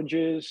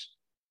 colleges.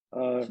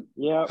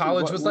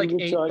 College was like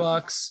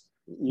 $8.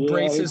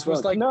 Braces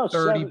was like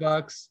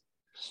 $30.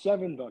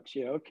 $7.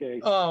 Yeah. Okay.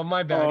 Oh,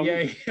 my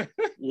bad.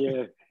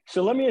 Yeah.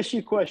 So let me ask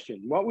you a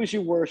question. What was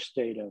your worst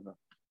date ever?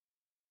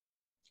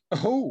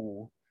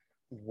 Oh,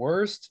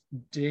 worst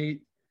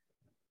date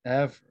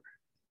ever.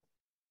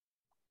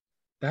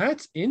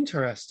 That's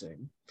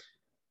interesting.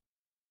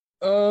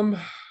 Um,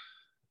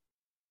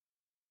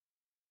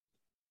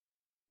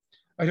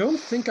 I don't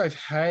think I've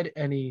had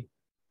any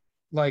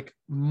like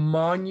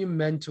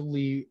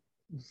monumentally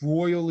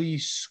royally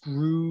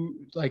screwed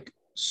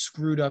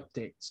up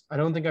dates. I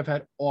don't think I've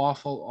had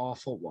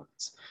awful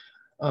ones.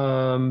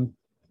 Um,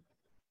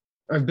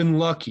 I've been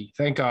lucky,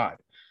 thank God.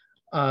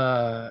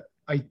 I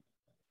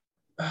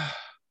I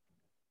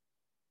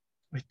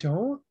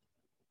don't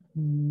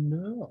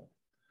know.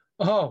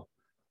 Oh,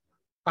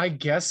 I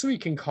guess we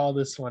can call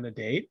this one a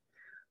date.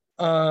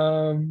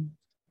 Um,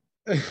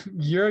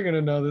 you're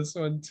gonna know this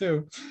one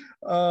too.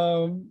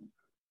 Um,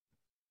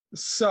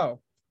 so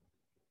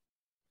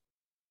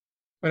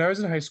when I was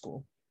in high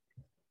school,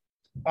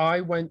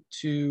 I went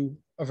to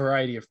a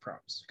variety of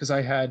proms because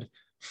I had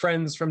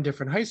friends from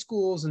different high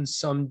schools and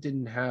some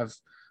didn't have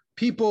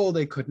people,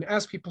 they couldn't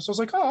ask people. So I was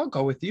like, oh, I'll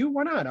go with you.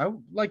 Why not? I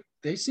like,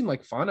 they seem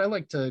like fun. I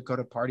like to go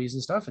to parties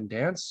and stuff and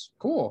dance.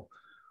 Cool.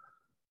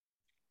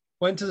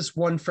 Went to this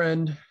one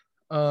friend.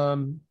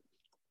 Um,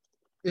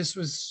 this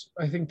was,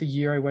 I think, the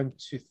year I went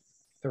to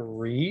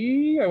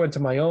three. I went to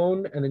my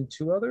own and then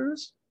two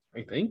others,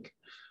 I think.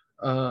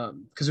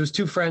 Because it was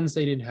two friends,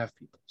 they didn't have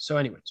people. So,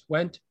 anyways,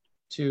 went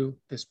to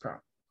this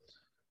prom.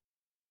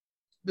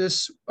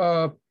 This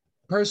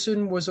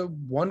person was a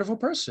wonderful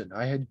person.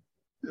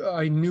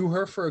 I knew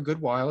her for a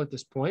good while at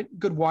this point.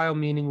 Good while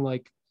meaning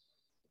like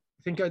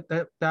I think at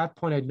that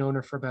point I'd known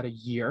her for about a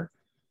year.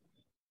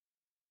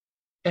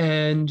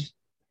 And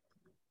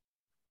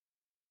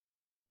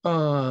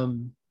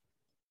um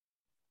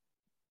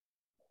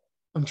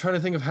I'm trying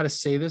to think of how to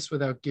say this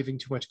without giving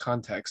too much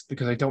context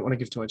because I don't want to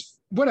give too much.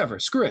 Whatever,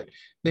 screw it.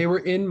 They were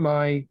in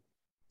my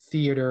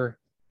theater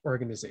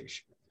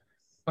organization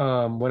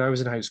when I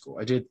was in high school.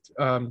 I did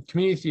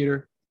community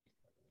theater,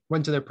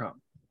 went to their prom.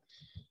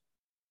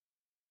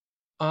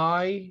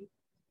 I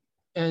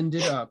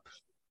ended up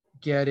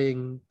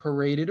getting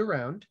paraded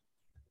around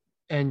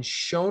and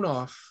shown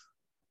off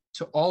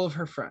to all of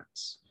her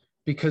friends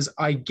because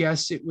I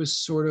guess it was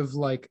sort of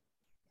like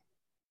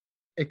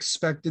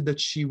expected that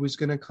she was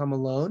going to come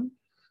alone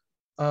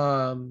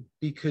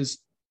because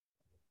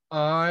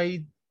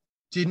I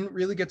didn't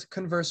really get to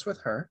converse with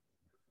her.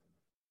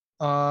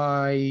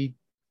 I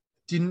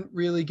didn't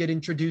really get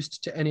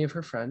introduced to any of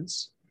her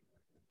friends.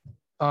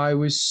 I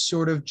was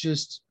sort of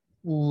just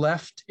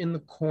left in the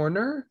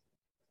corner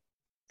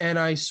and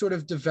I sort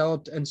of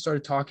developed and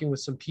started talking with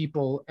some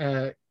people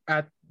at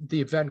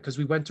the event because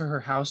we went to her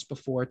house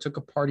before, took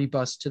a party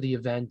bus to the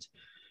event,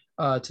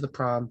 to the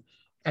prom,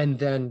 and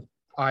then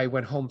I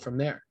went home from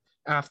there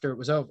after it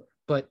was over.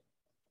 But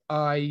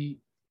I,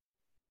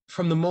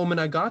 from the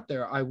moment I got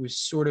there, I was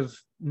sort of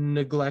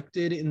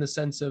neglected in the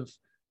sense of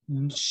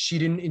she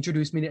didn't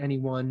introduce me to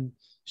anyone.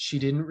 She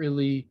didn't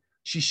really,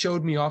 she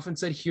showed me off and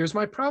said, here's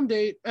my prom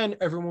date. And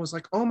everyone was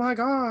like, oh my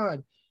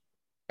God.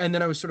 And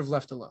then I was sort of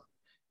left alone.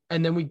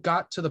 And then we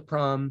got to the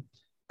prom,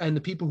 and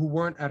the people who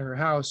weren't at her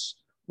house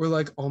were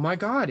like, oh my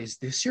God, is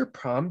this your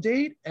prom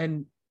date?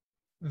 And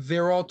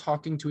they're all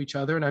talking to each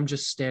other, and I'm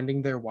just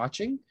standing there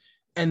watching.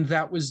 And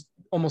that was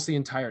almost the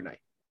entire night.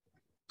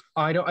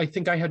 I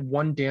think I had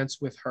one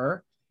dance with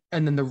her,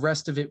 and then the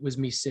rest of it was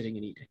me sitting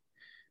and eating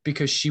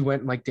because she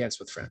went and like danced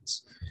with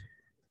friends.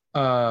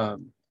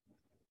 Um,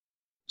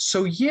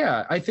 so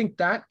yeah, I think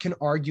that can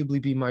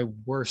arguably be my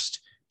worst,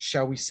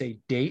 shall we say,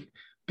 date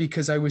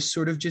because I was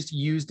sort of just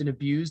used and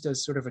abused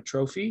as sort of a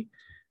trophy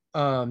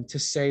to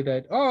say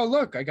that, oh,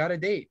 look, I got a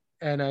date.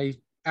 And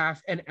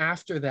and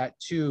after that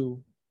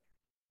too,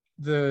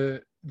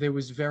 there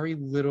was very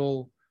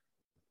little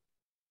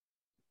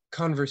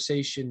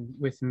conversation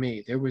with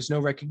me. There was no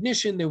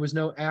recognition. There was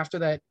no after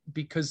that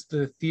because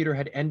the theater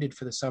had ended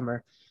for the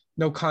summer.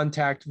 No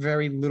contact,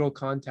 very little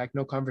contact,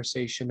 no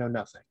conversation, no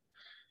nothing.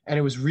 And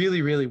it was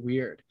really, really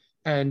weird.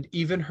 And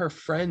even her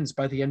friends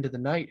by the end of the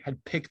night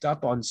had picked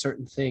up on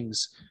certain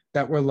things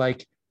that were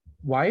like,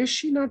 why is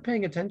she not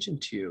paying attention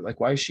to you?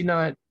 Like, why is she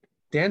not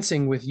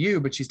dancing with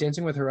you, but she's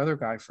dancing with her other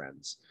guy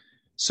friends?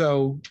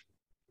 So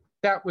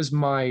that was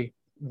my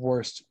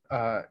worst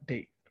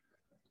date.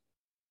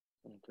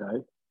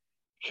 Okay.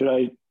 Should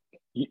I?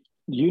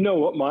 You know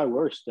what my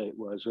worst date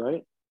was,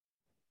 right?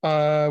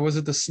 Was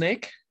it the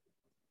snake?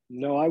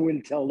 No, I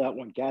wouldn't tell that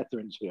one.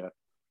 Catherine's here.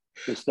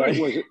 Because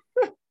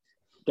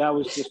that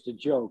was just a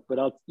joke. But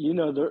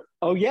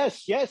oh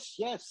yes.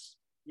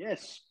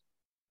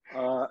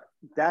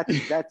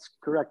 That's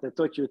correct. I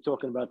thought you were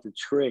talking about the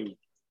tree.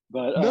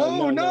 But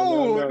no,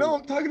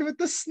 I'm talking about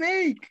the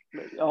snake.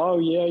 Oh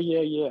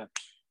yeah.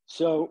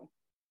 So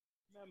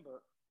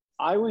remember,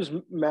 I was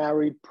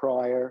married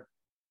prior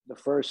the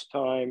first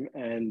time,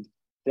 and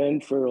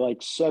then for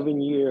like 7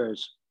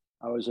 years,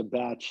 I was a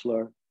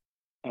bachelor,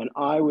 and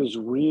I was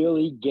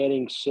really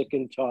getting sick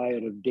and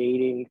tired of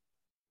dating.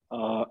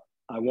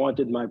 I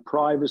wanted my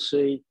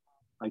privacy.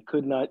 I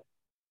could not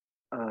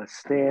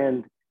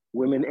stand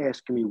women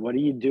asking me, what are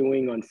you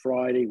doing on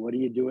Friday? What are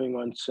you doing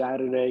on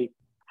Saturday?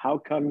 How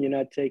come you're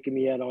not taking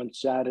me out on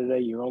Saturday?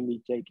 You're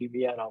only taking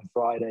me out on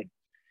Friday.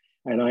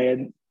 And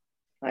I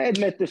had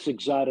met this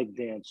exotic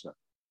dancer.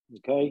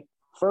 Okay.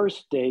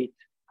 First date,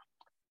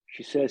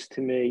 she says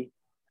to me,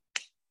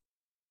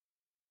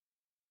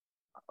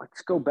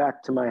 let's go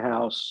back to my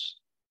house.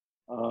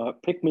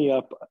 Pick me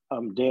up.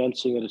 I'm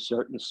dancing at a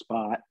certain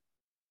spot.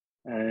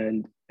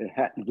 And it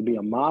happened to be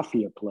a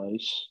mafia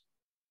place.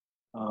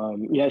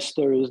 Yes,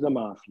 there is the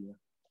mafia.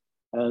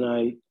 And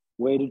I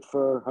waited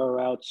for her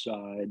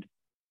outside.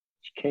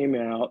 She came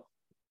out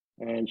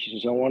and she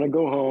says, I want to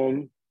go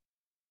home.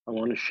 I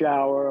want to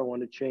shower. I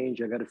want to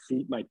change. I got to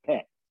feed my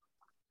pet.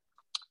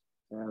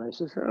 And I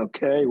says,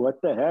 okay,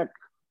 what the heck?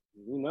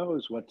 Who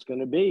knows what's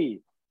going to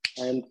be?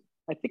 And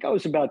I think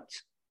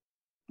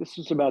this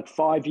was about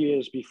 5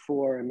 years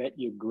before I met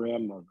your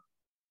grandmother.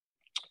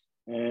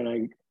 And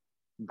I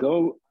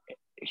go,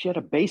 she had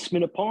a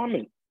basement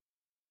apartment.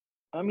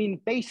 I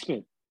mean,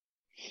 basement.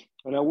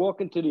 And I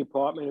walk into the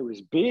apartment. It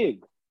was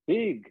big,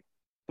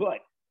 but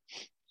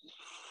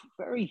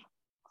very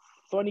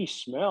funny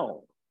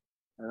smell.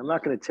 And I'm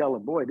not going to tell her,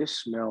 boy, this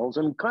smells.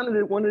 I'm kind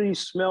of one of these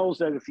smells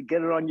that if you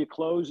get it on your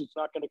clothes, it's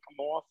not going to come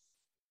off.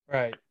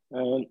 Right.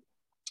 And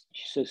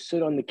she says,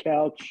 sit on the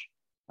couch.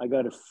 I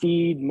got to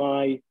feed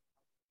my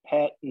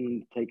pet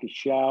and take a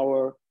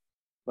shower,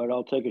 but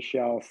I'll take a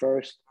shower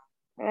first.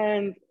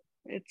 And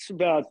it's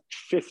about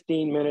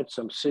 15 minutes.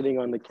 I'm sitting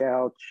on the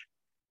couch,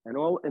 and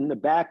all in the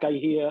back, I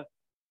hear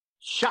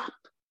shop.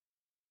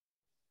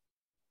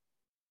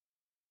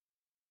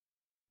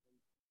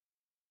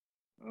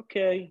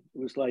 Okay,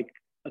 it was like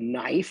a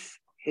knife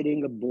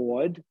hitting a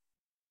board,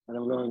 and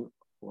I'm going,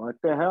 what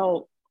the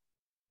hell?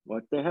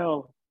 What the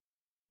hell?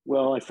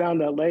 Well, I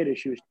found out later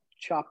she was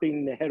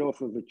chopping the head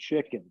off of a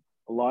chicken,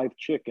 a live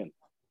chicken.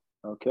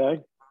 Okay.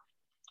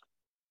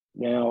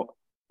 Now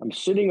I'm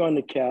sitting on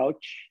the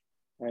couch,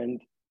 and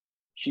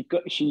she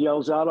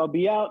yells out, I'll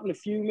be out in a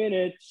few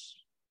minutes.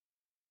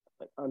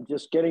 I'm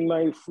just getting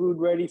my food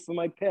ready for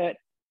my pet.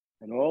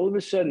 And all of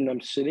a sudden,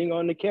 I'm sitting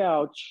on the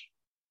couch,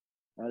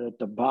 and at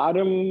the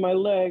bottom of my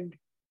leg,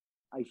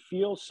 I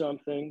feel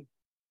something.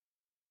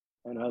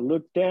 And I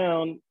look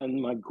down,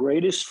 and my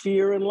greatest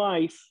fear in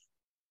life,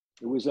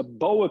 it was a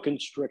boa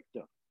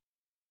constrictor.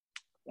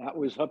 That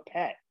was her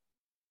pet.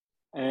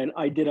 And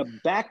I did a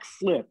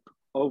backflip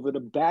over the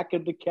back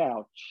of the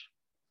couch,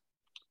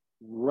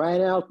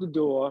 ran out the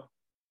door.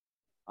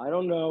 I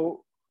don't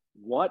know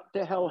what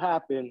the hell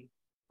happened,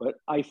 but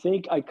I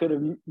think I could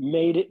have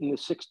made it in the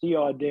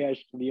 60-yard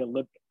dash to the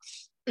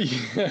Olympics.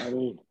 Yeah. I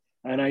mean,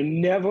 and I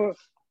never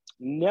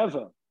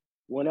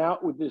went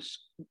out with this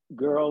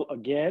girl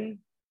again.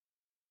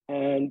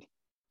 And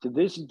to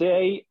this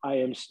day, I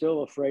am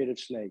still afraid of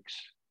snakes.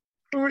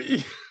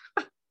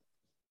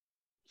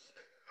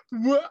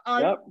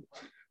 Well,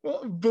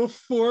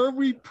 before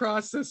we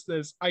process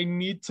this, I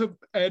need to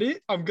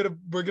edit.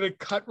 We're gonna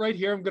cut right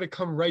here. I'm gonna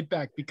come right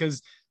back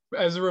because,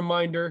 as a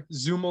reminder,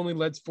 Zoom only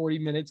lets 40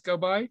 minutes go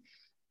by,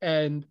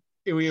 and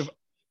we have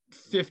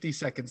 50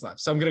 seconds left.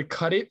 So I'm gonna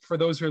cut it. For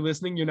those who are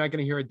listening, you're not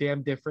gonna hear a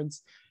damn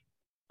difference.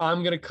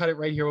 I'm gonna cut it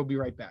right here. We'll be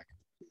right back.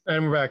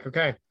 And we're back.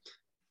 Okay.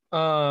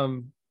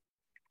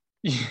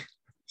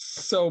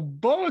 So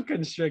boa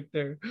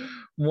constrictor,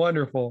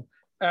 wonderful,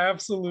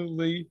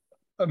 absolutely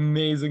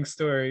amazing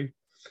story.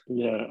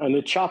 Yeah, and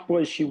the chop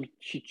was she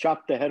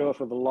chopped the head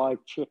off of a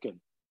live chicken.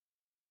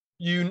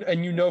 You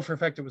for a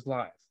fact it was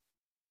live.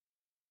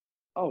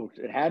 Oh,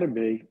 it had to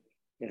be.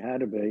 It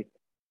had to be.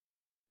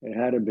 It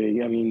had to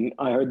be. I mean,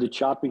 I heard the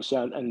chopping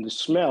sound, and the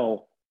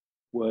smell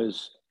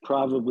was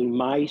probably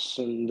mice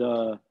and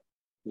the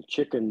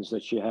chickens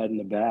that she had in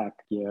the back.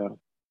 Yeah.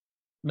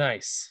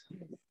 Nice.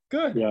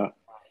 Good. Yeah.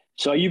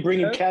 So are you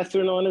bringing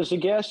Catherine on as a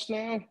guest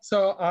now?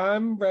 So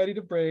I'm ready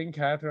to bring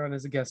Catherine on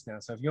as a guest now.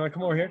 So if you want to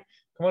come over here,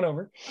 come on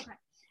over. Okay.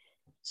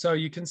 So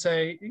you can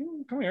say,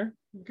 come here.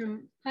 You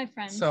can. Hi,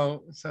 friends.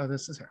 So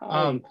this is her.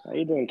 Hi. How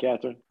you doing,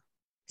 Catherine?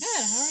 Good.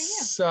 How are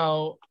you?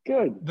 So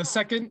good. The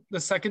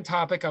second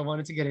topic I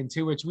wanted to get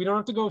into, which we don't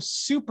have to go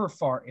super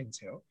far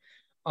into,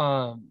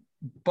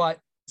 but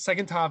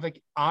second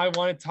topic I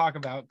want to talk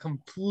about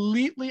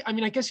completely. I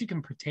mean, I guess you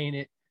can pertain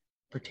it.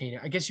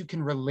 I guess you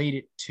can relate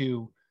it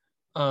to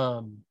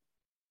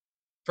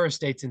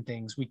first dates and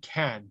things. We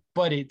can,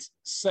 but it's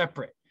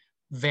separate.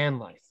 Van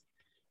life.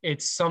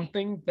 It's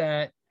something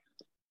that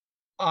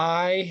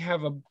I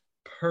have a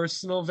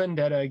personal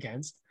vendetta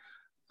against,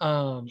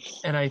 and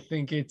I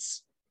think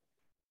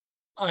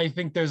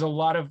there's a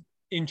lot of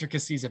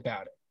intricacies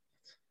about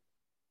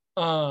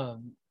it.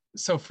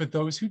 So for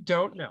those who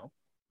don't know,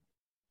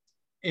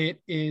 it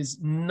is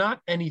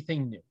not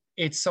anything new.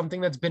 It's something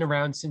that's been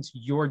around since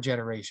your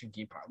generation,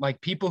 Geepot. Like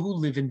people who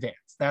live in vans.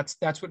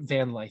 That's what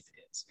van life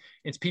is.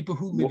 It's people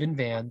who live in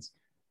vans.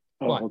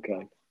 Oh, what?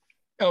 okay.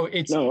 Oh,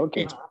 it's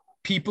okay. It's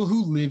people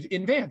who live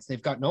in vans.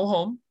 They've got no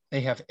home.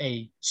 They have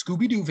a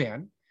Scooby-Doo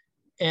van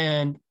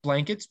and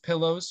blankets,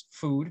 pillows,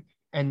 food,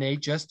 and they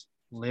just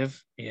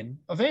live in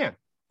a van.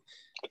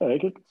 Okay,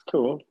 that's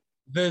cool.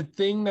 The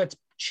thing that's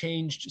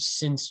changed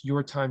since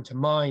your time to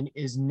mine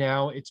is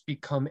now it's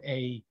become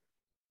a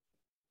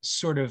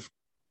sort of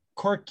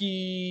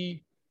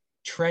quirky,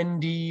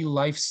 trendy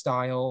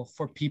lifestyle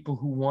for people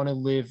who want to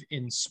live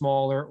in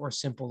smaller or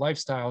simple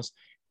lifestyles,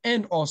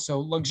 and also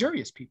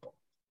luxurious people.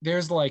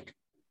 There's like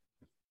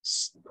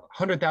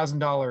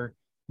 $100,000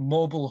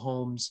 mobile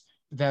homes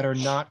that are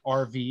not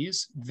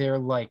RVs. They're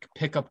like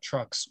pickup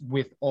trucks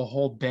with a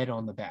whole bed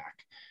on the back.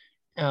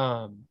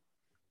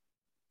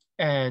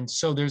 And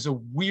so there's a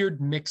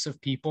weird mix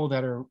of people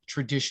that are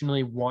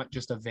traditionally want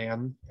just a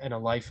van and a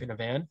life in a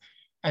van.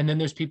 And then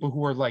there's people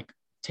who are like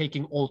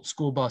taking old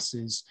school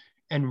buses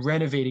and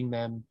renovating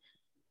them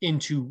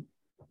into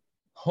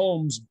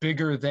homes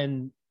bigger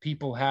than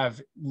people have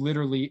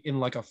literally in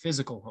like a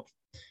physical home.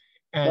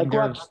 And like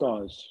rock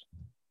stars.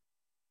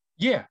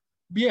 Yeah,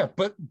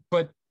 but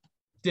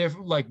they're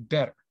like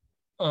better.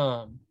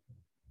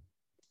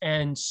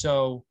 And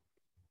so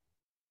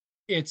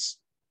it's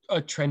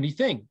a trendy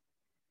thing.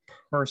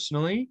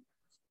 Personally,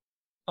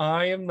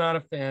 I am not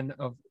a fan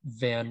of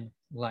van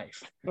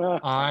life.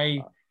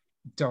 I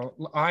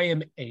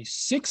am a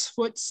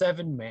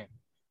 6'7" man.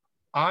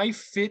 I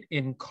fit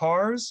in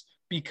cars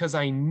because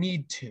I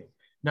need to,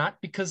 not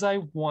because I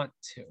want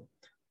to.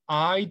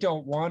 I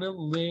don't want to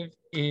live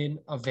in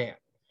a van.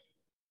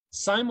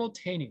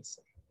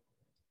 Simultaneously,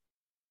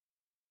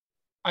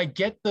 I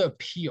get the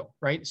appeal,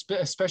 right?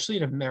 Especially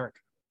in America,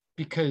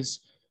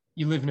 because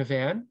you live in a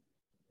van,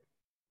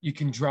 you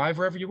can drive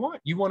wherever you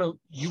want. You want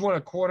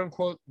to quote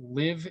unquote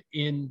live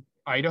in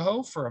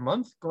Idaho for a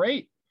month?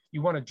 Great.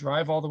 You want to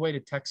drive all the way to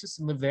Texas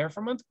and live there for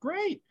a month?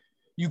 Great.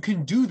 You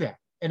can do that.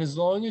 And as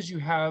long as you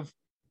have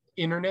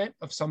internet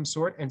of some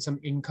sort and some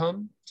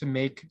income to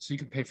make so you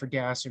can pay for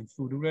gas and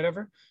food or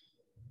whatever,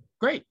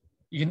 great.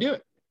 You can do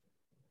it.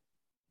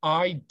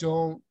 I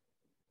don't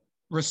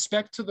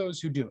respect to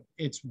those who do it.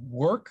 It's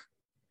work,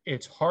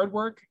 it's hard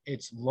work,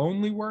 it's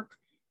lonely work,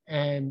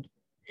 and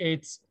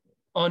it's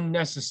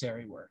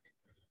unnecessary work.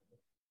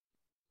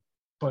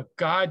 But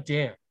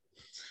goddamn,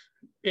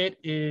 it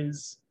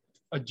is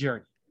a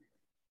journey.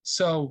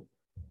 So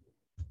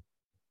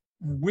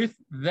with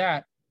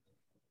that,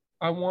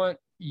 I want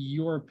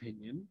your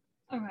opinion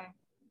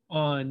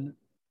on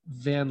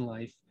van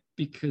life,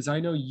 because I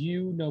know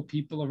you know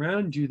people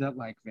around you that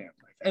like van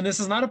life. And this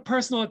is not a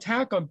personal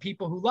attack on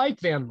people who like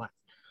van life.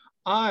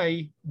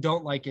 I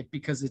don't like it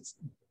because it's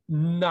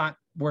not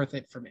worth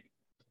it for me.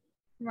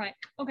 Right.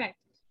 Okay.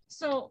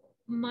 So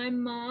my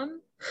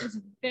mom is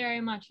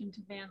very much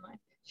into van life.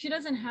 She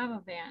doesn't have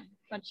a van,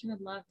 but she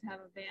would love to have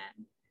a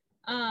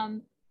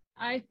van.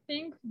 I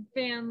think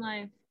van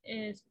life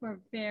is for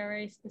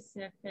very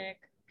specific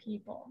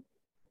people.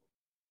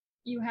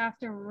 You have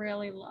to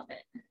really love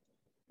it.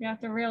 You have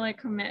to really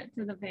commit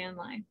to the van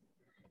life,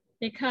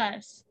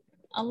 because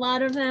a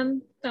lot of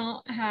them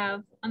don't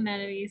have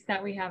amenities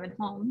that we have in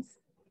homes,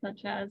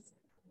 such as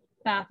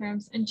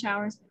bathrooms and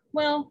showers.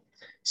 Well,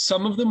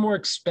 some of the more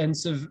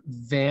expensive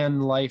van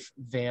life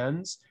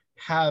vans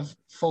have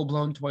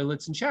full-blown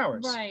toilets and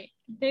showers. Right.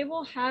 They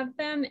will have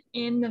them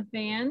in the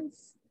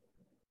vans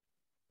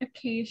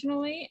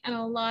occasionally, and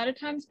a lot of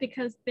times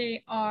because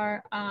they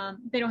don't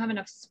have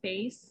enough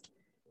space,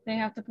 they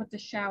have to put the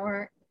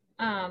shower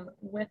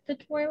with the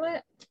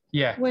toilet.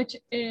 Yeah. Which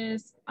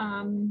is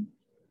an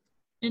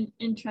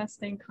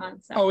interesting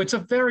concept. Oh, it's a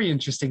very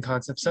interesting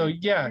concept. So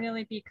yeah,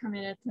 really be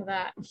committed to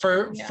that.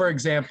 For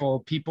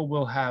example, people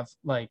will have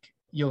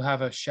you'll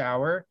have a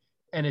shower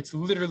and it's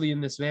literally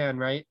in this van,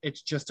 right?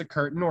 It's just a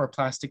curtain or a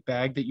plastic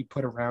bag that you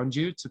put around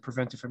you to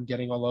prevent it from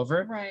getting all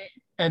over. Right.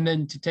 And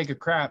then to take a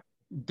crap,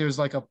 there's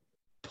like a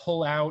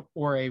pull out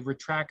or a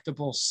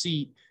retractable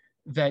seat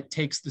that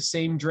takes the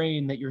same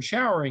drain that you're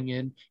showering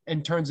in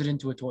and turns it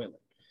into a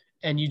toilet.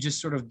 And you just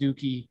sort of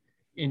dookie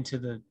into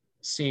the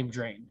same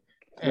drain.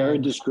 Very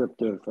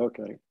descriptive.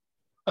 Okay.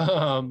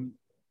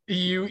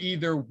 You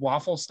either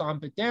waffle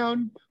stomp it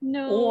down,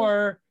 no,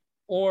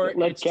 or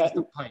it's just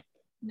a pipe.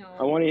 No.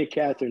 I want to hear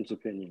Catherine's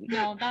opinion.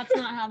 No, that's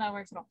not how that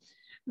works at all.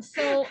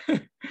 So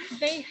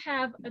they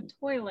have a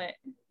toilet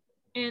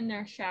in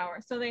their shower.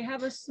 So they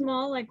have a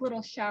small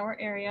little shower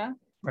area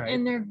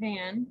in their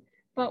van.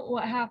 But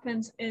what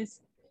happens is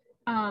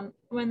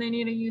when they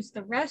need to use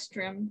the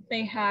restroom,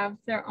 they have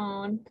their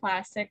own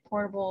plastic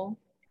portable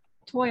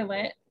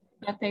toilet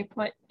that they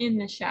put in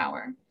the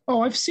shower.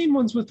 Oh, I've seen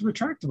ones with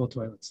retractable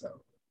toilets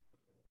though.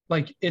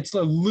 Like it's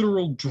a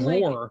literal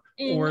drawer.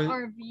 In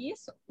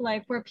RVs,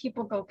 where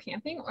people go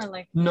camping,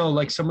 or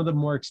no, some of the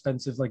more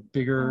expensive,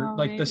 bigger,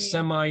 maybe. The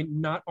semi,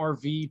 not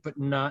RV, but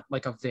not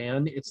like a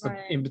van. It's the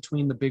in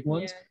between the big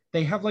ones. Yeah.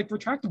 They have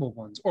retractable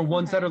ones, or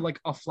ones that are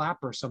a flap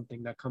or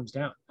something that comes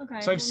down.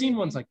 Okay. So I've seen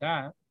ones like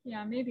that.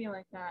 Yeah, maybe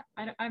like that.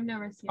 I've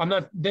never seen.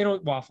 They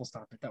don't waffle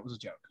stop it. That was a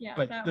joke. Yeah,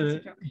 but that was a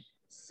joke.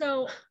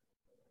 So,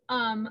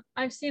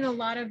 I've seen a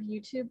lot of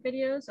YouTube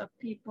videos of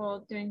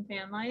people doing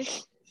van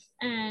life,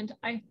 and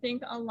I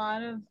think a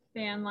lot of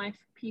van life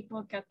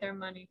people get their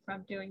money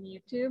from doing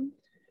YouTube.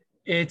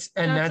 That's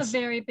a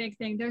very big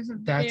thing.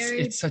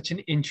 It's such an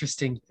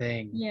interesting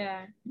thing.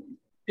 Yeah.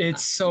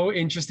 It's so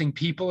interesting.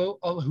 People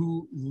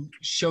who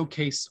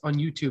showcase on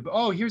YouTube,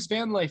 oh, here's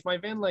van life, my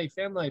van life,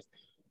 van life.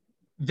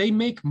 They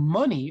make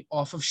money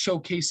off of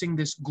showcasing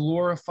this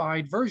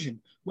glorified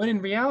version. When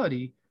in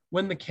reality,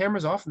 when the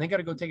camera's off and they got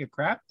to go take a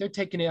crap, they're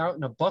taking it out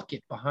in a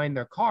bucket behind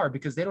their car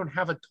because they don't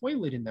have a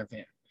toilet in their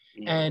van.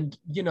 And,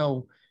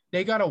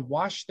 they got to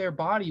wash their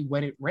body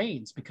when it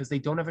rains because they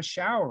don't have a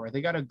shower.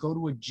 They got to go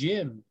to a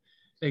gym.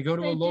 They go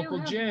to a local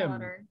gym.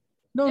 Water.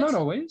 No, not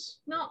always.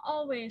 Not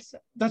always.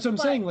 That's what I'm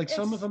saying. Like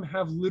some of them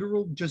have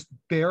literal just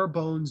bare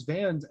bones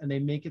vans and they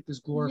make it this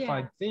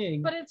glorified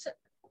thing. But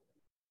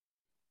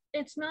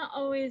it's not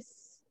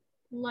always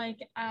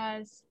like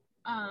as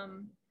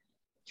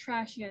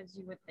trashy as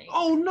you would think.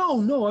 Oh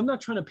no, I'm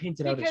not trying to paint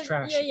it out as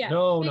trashy.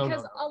 No.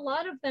 Because a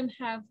lot of them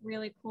have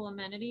really cool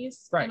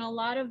amenities, right. And a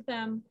lot of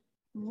them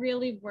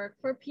really work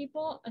for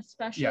people,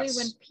 especially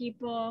when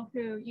people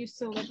who used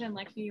to live in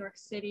like New York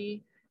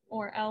City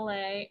or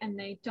LA and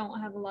they don't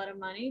have a lot of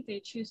money, they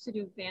choose to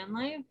do van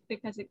life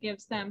because it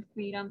gives them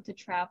freedom to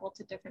travel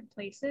to different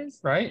places.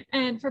 Right.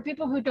 And for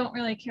people who don't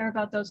really care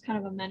about those kind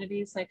of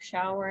amenities like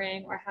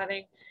showering or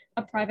having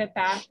a private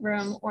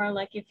bathroom, or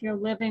like if you're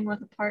living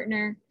with a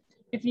partner,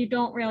 if you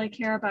don't really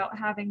care about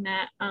having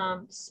that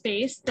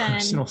space, then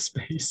personal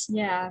space.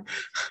 Yeah.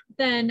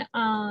 Then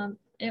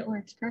it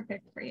works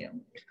perfect for you.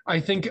 I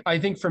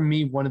think for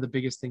me, one of the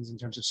biggest things in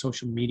terms of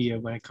social media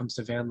when it comes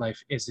to van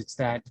life is it's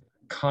that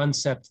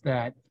concept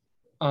that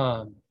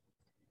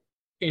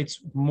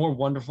it's more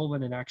wonderful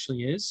than it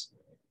actually is,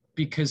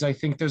 because I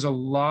think there's a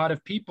lot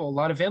of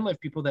van life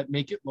people that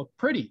make it look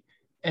pretty,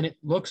 and it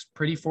looks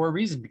pretty for a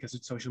reason because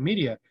it's social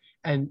media,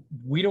 and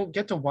we don't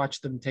get to watch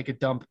them take a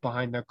dump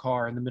behind their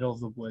car in the middle of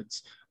the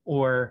woods,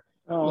 or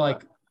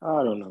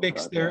I don't know,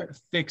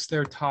 fix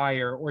their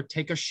tire, or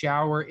take a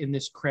shower in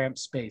this cramped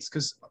space.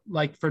 Because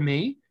like for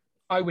me,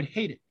 I would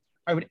hate it.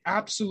 I would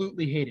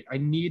absolutely hate it. I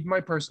need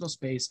my personal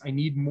space. I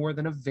need more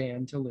than a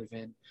van to live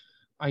in.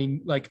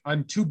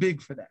 I'm too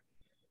big for that.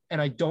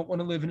 And I don't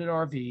want to live in an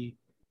RV.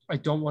 I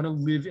don't want to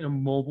live in a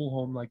mobile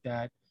home like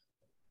that.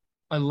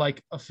 I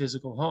like a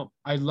physical home.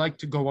 I like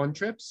to go on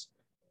trips.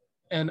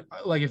 And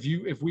like if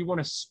we want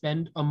to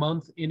spend a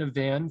month in a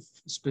van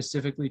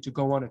specifically to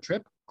go on a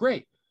trip,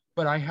 great.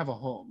 But I have a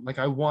home. Like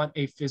I want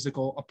a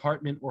physical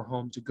apartment or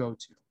home to go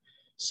to.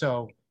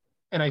 So,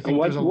 and I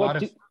think there's a lot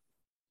of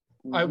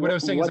what I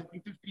was saying is I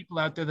think there's people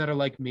out there that are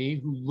like me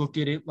who look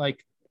at it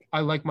like I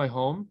like my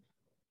home,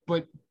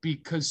 but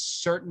because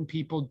certain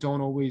people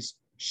don't always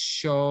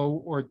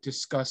show or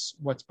discuss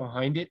what's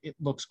behind it, it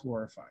looks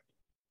glorified.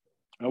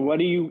 And what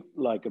do you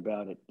like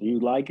about it? Do you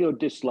like or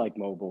dislike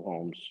mobile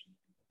homes,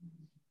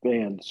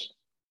 vans?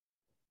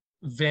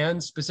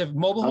 Vans, specific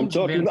mobile homes.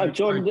 I'm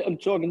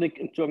talking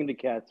to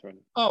Catherine.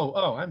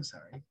 Oh, I'm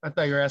sorry. I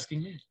thought you were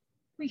asking me.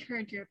 We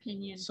heard your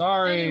opinion.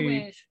 Sorry.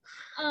 Anyways,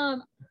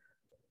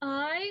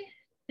 I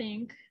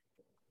think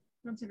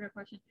that's a good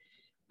question.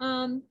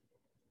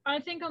 I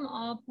think I'm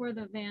all for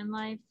the van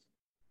life.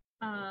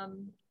 I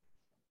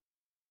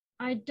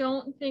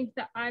don't think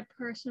that I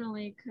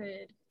personally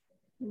could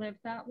live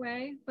that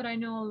way, but I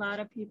know a lot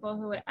of people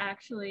who would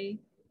actually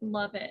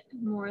love it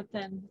more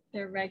than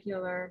their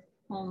regular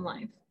home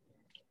life.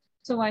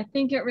 So I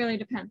think it really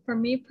depends. For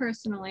me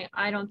personally,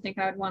 I don't think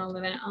I would want to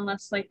live in it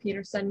unless, like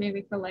Peter said,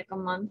 maybe for like a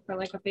month for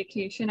like a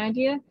vacation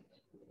idea,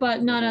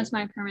 but not as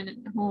my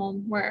permanent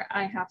home where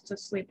I have to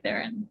sleep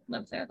there and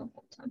live there the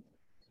whole time.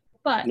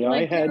 But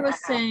like Peter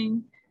was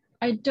saying,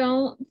 I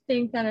don't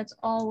think that it's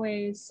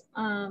always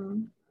I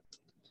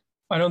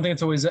don't think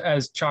it's always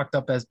as chalked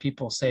up as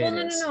people say it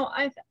is. No.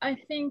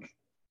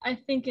 I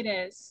think it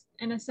is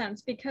in a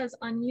sense, because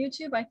on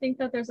YouTube, I think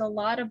that there's a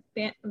lot of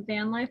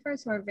van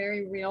lifers who are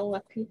very real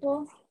with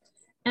people,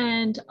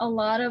 and a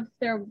lot of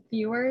their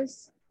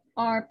viewers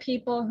are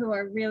people who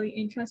are really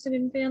interested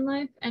in van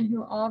life and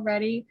who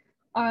already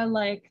are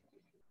like,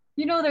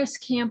 there's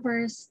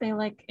campers, they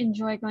like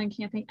enjoy going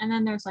camping, and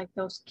then there's like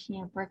those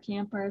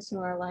campers who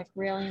are like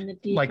really in the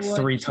deep like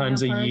 3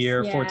 times campers. A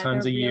year, 4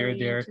 times a year.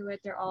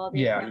 They're all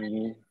there.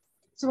 Yeah.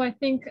 So I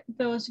think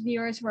those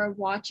viewers who are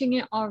watching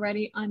it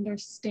already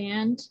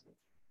understand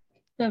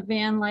the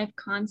van life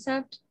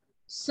concept.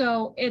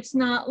 So it's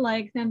not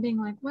like them being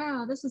like,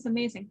 wow, this is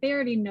amazing. They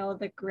already know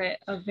the grit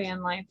of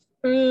van life.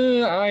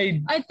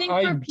 I think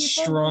for people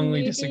strongly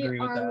who disagree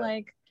with that.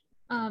 Like,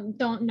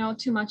 don't know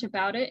too much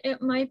about it,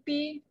 it might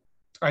be.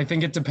 I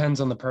think it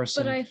depends on the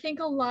person. But I think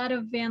a lot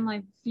of van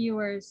life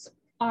viewers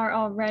are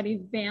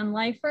already van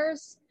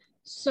lifers.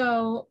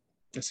 So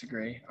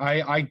disagree.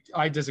 I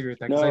disagree with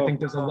that because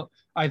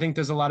I think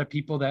there's a lot of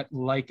people that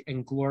like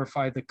and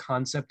glorify the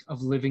concept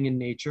of living in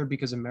nature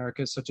because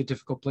America is such a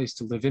difficult place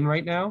to live in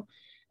right now.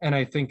 And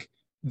I think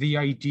the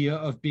idea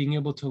of being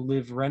able to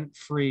live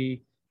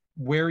rent-free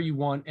where you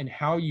want and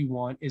how you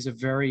want is a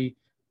very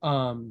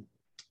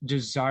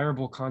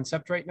desirable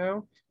concept right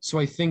now. So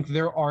I think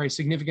there are a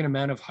significant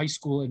amount of high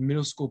school and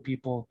middle school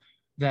people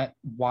that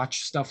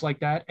watch stuff like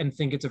that and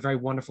think it's a very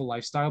wonderful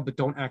lifestyle, but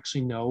don't actually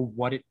know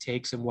what it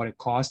takes and what it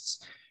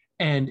costs.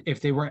 And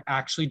if they were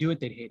actually do it,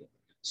 they'd hate it.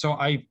 So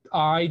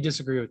I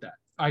disagree with that.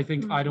 I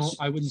think I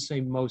wouldn't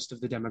say most of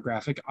the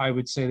demographic. I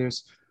would say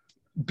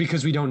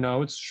because we don't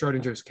know, it's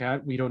Schrodinger's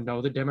cat. We don't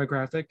know the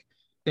demographic.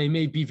 They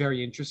may be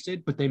very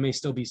interested, but they may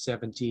still be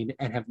 17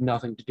 and have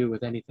nothing to do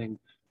with anything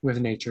with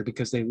nature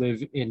because they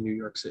live in New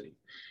York City.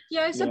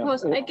 Yeah, I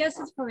suppose. I guess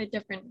it's probably a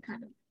different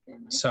kind of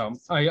family. So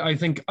I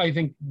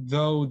think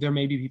though there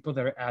may be people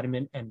that are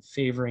adamant and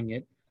favoring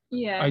it,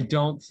 yeah, I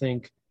don't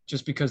think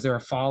just because they're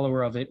a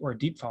follower of it or a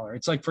deep follower.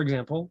 It's like, for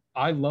example,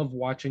 I love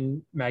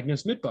watching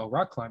Magnus Midtboe,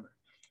 rock climber.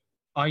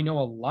 I know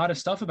a lot of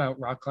stuff about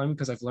rock climbing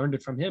because I've learned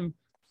it from him.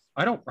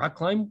 I don't rock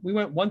climb. We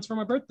went once for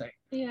my birthday.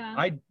 Yeah.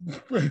 I'd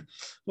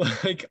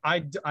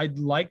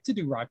like to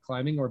do rock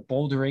climbing or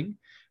bouldering,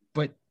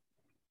 but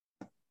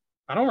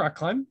I don't rock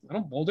climb. I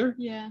don't boulder.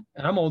 Yeah.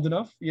 And I'm old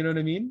enough. You know what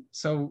I mean?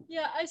 So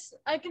yeah,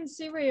 I can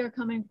see where you're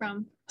coming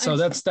from. So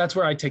that's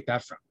where I take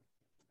that from.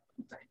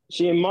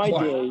 See, in my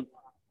day,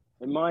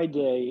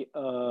 say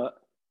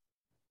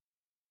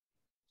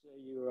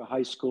you were a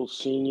high school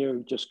senior,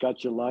 just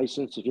got your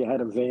license. If you had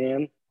a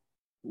van,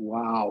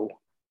 wow.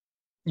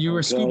 You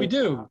were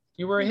Scooby-Doo.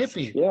 You were a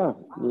hippie. Yeah.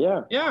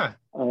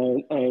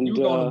 And you were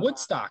going to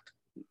Woodstock.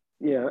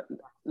 Yeah,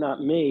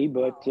 not me,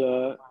 but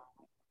I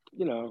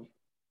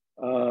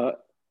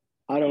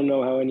don't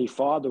know how any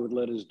father would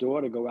let his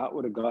daughter go out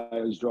with a guy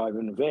who's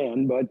driving a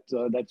van, but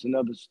that's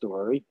another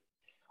story.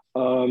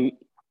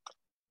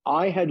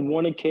 I had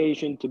one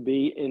occasion to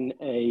be in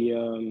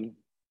a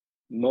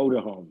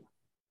motorhome.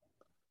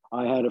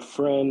 I had a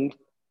friend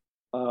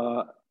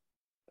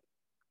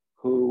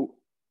who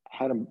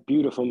had a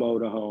beautiful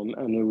motorhome,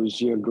 and it was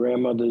your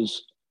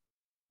grandmother's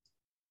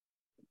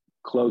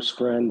close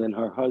friend, and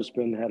her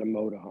husband had a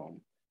motorhome.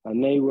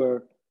 And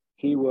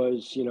he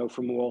was,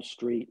 from Wall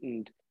Street,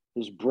 and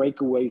his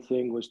breakaway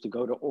thing was to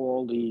go to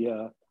all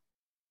the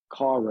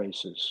car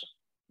races.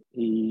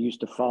 He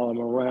used to follow him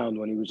around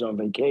when he was on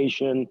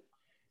vacation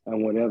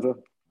and whatever.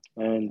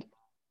 And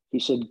he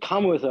said,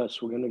 come with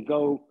us. We're going to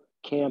go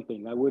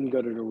camping. I wouldn't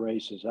go to the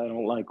races. I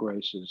don't like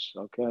races,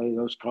 okay?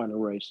 Those kind of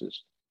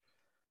races.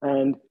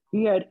 And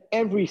he had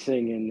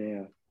everything in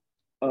there.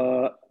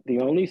 The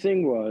only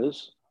thing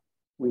was,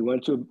 we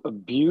went to a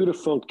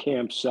beautiful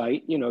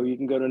campsite. You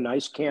can go to a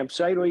nice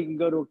campsite, or you can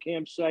go to a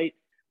campsite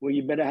where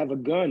you better have a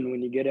gun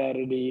when you get out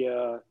of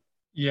the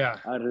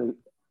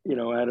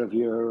out of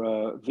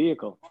your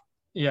vehicle.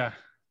 Yeah.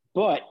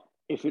 But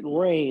if it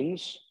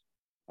rains,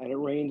 and it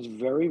rains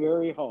very,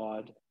 very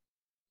hard,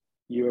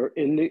 you're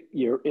in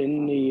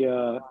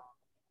the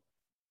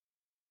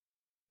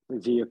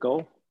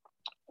vehicle,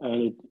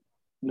 and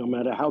no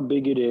matter how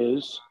big it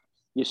is,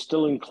 you're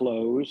still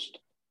enclosed,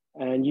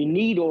 and you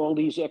need all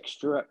these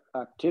extra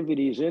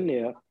activities in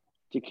there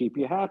to keep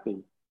you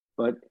happy.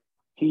 But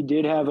he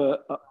did have a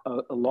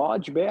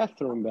large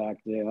bathroom back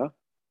there.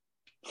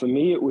 For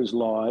me, it was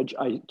large.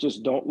 I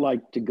just don't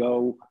like to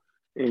go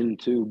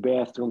into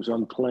bathrooms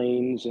on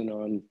planes and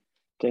on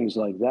things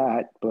like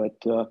that. But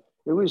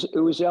it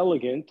was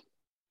elegant,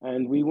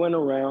 and we went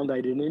around.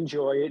 I didn't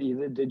enjoy it,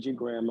 either did your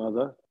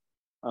grandmother.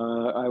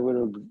 I would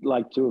have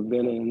liked to have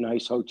been in a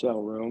nice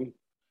hotel room.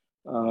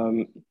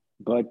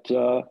 But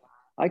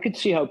I could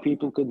see how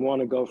people could want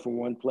to go from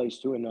one place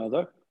to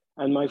another.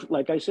 And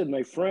like I said,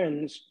 my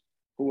friends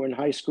who were in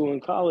high school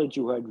and college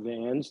who had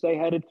vans, they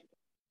had it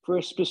for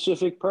a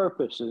specific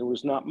purpose. And it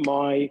was not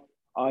my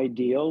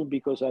ideal,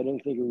 because I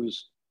didn't think it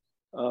was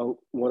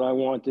what I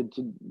wanted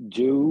to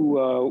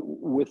do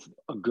with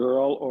a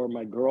girl or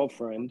my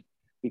girlfriend,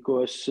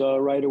 because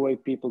right away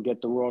people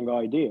get the wrong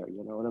idea.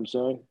 You know what I'm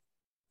saying?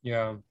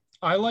 Yeah.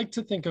 I like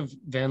to think of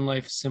van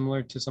life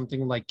similar to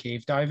something like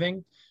cave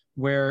diving,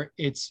 where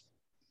it's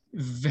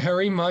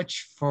very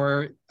much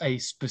for a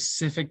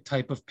specific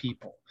type of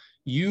people.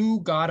 You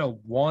gotta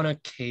want to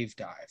cave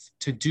dive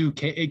to do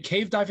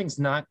cave diving's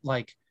not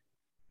like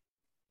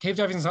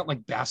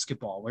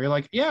basketball, where you're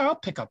like, yeah, I'll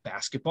pick up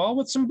basketball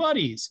with some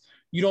buddies.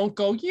 You don't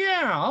go,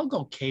 yeah, I'll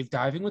go cave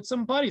diving with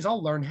some buddies.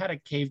 I'll learn how to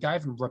cave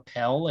dive and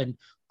rappel and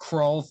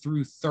crawl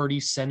through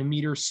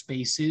 30-centimeter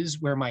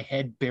spaces where my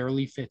head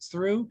barely fits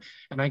through,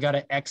 and I got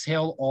to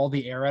exhale all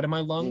the air out of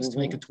my lungs to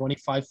make a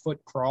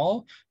 25-foot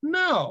crawl.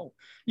 No,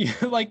 you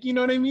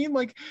know what I mean?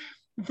 Like,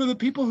 for the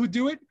people who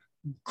do it,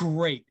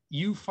 great.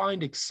 You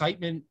find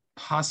excitement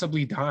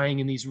possibly dying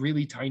in these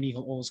really tiny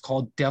holes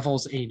called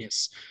devil's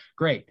anus.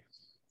 Great.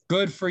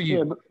 Good for you.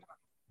 Yeah,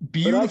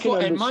 beautiful.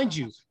 And mind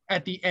you,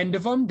 at the end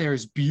of them,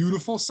 there's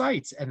beautiful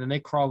sights, and then they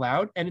crawl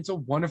out, and it's a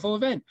wonderful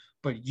event.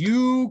 But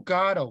you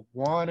gotta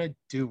want to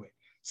do it.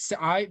 So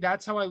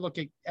that's how I look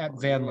at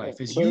van life,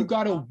 is you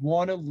gotta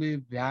want to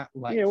live that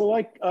life. Yeah,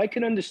 well, I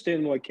can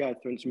understand why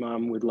Catherine's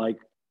mom would like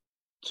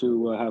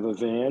to have a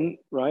van,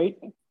 right?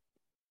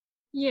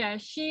 Yeah,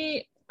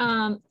 she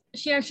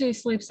actually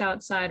sleeps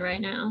outside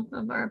right now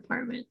of our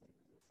apartment.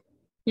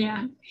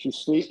 Yeah. She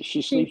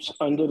sleeps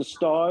under the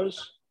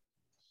stars.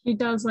 She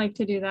does like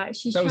to do that.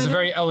 That was a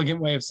very elegant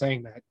way of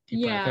saying that.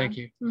 Yeah. Thank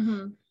you.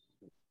 Mm-hmm.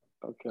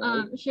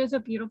 Okay. She has a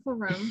beautiful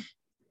room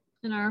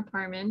in our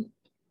apartment,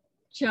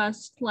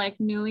 just like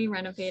newly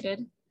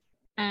renovated,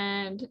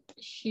 and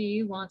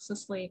she wants to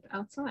sleep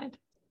outside.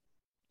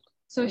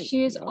 So Hey,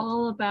 she is no.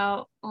 all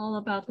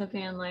about the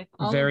van life,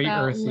 all Very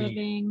about earthy.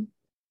 living,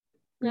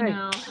 you Hey.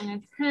 know, in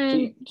a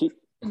tent,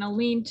 in a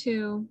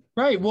lean-to.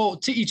 Right. Well,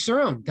 to each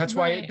their own. That's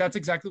why. Right. That's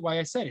exactly why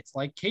I said it's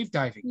like cave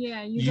diving.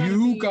 Yeah,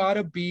 You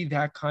gotta be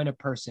that kind of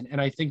person, and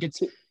I think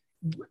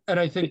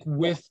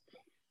with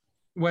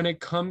when it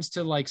comes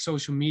to like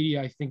social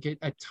media, I think it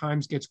at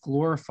times gets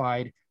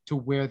glorified to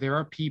where there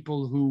are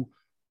people who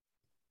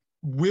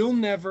will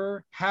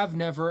never, have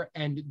never,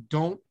 and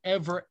don't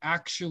ever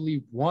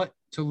actually want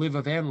to live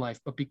a van life,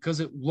 but because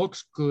it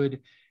looks good,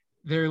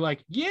 they're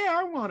like, yeah,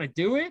 I want to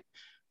do it.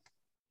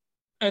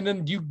 And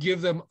then you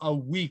give them a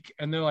week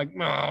and they're like,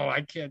 no,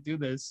 I can't do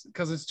this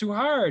because it's too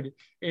hard.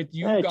 You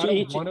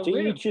gotta want to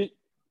live.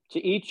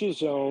 To each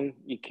his own.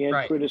 You can't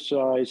Right.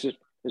 criticize it.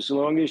 As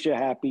long as you're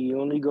happy, you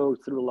only go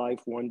through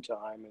life one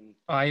time. And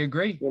I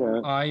agree. you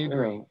know, I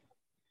agree. you know,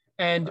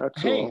 And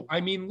that's hey, all.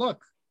 I mean,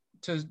 look,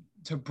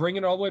 to bring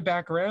it all the way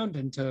back around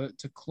and to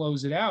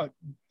close it out,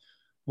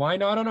 why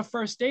not on a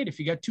first date? If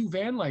you got two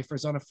van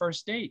lifers on a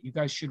first date, you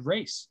guys should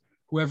race.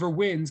 Whoever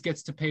wins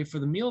gets to pay for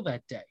the meal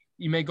that day.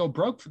 You may go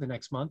broke for the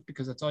next month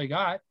because that's all you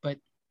got, but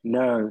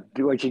No,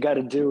 what you got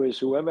to do is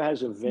whoever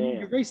has a you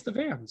van. race the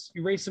vans.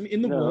 You race them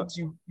in the No. woods.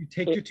 You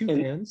take your two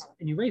vans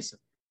and you race them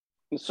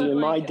See, But in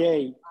my like-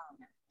 day,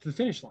 to the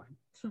finish line.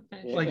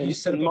 Yeah. Like you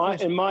said,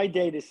 in my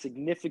day, the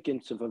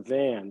significance of a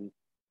van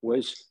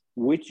was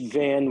which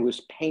van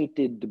was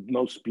painted the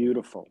most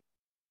beautiful.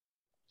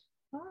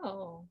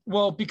 Oh,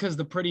 Well, because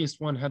the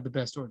prettiest one had the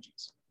best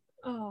orgies.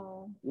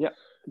 oh,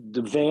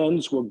 The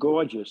vans were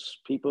gorgeous.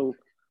 People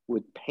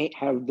would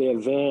have their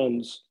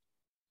vans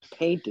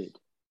painted.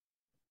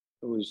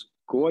 It was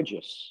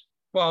gorgeous.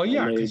 Well,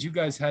 yeah, And because you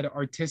guys had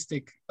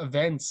artistic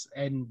events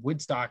and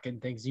Woodstock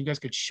and things. You guys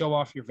could show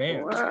off your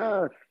vans.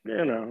 Well,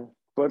 you know,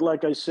 but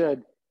like I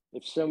said,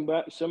 if some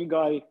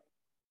guy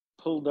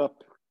pulled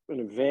up in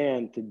a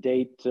van to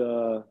date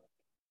your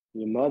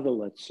mother,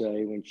 let's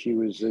say, when she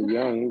was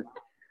young,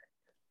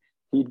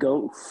 he'd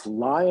go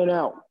flying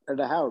out of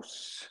the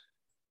house.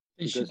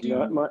 They should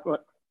Because do.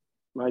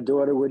 my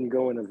daughter wouldn't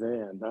go in a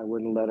van. I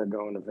wouldn't let her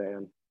go in a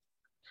van,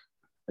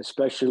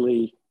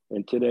 especially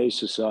in today's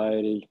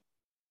society.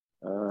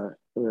 Well,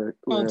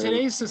 in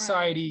today's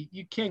society,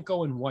 you can't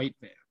go in white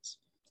vans.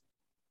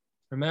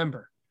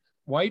 Remember,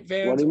 white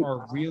vans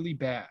are really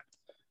bad.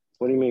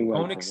 What do you mean?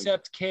 Don't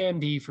accept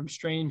candy from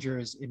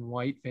strangers in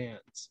white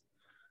vans.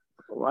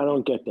 Well, I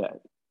don't get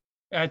that.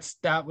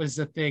 That was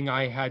the thing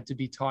I had to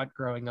be taught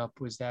growing up,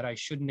 was that I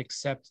shouldn't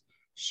accept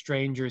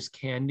strangers'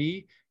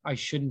 candy. I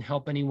shouldn't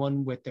help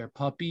anyone with their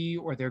puppy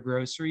or their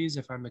groceries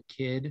if I'm a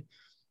kid,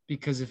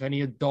 because if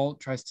any adult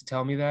tries to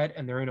tell me that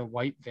and they're in a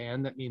white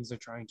van, that means they're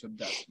trying to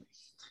abduct me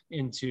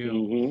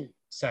into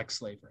sex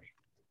slavery.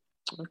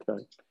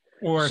 Okay.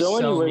 Or So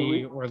sell anyway,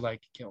 me or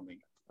like kill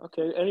me.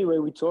 Okay. Anyway,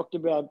 we talked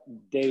about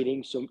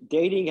dating. So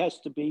dating has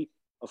to be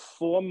a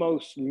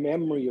foremost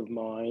memory of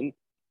mine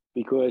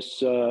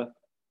because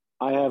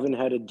I haven't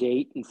had a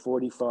date in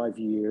 45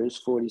 years,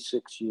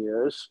 46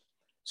 years.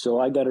 So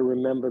I got to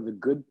remember the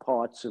good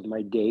parts of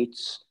my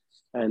dates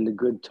and the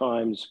good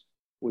times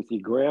with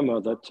your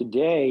grandmother.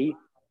 Today,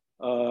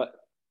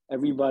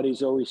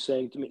 everybody's always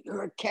saying to me,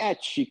 you're a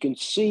catch. You can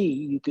see,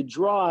 you could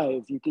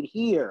drive, you could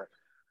hear.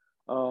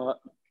 Why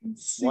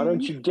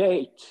don't you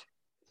date?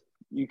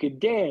 You could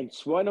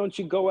dance. Why don't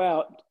you go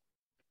out?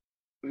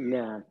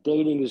 Nah,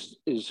 dating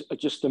is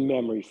just a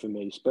memory for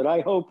me. But I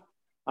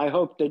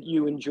hope that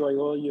you enjoy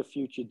all your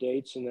future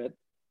dates and that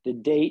the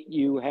date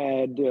you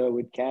had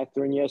with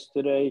Catherine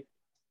yesterday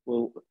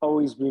will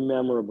always be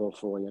memorable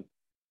for you.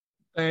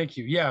 Thank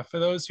you. Yeah, for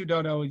those who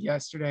don't know,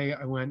 yesterday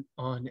I went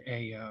on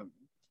a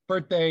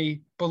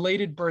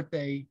belated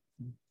birthday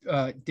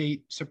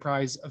date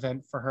surprise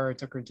event for her. I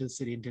took her into the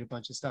city and did a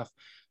bunch of stuff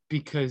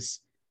because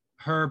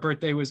her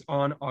birthday was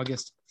on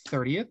August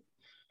 30th.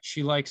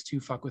 She likes to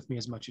fuck with me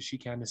as much as she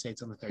can to say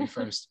it's on the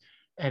 31st,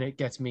 and it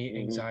gets me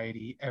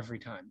anxiety every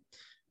time.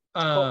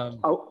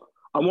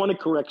 I want to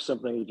correct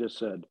something you just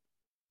said.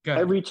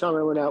 Every time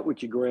I went out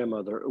with your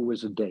grandmother, it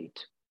was a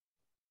date.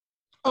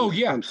 Oh,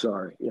 yeah. I'm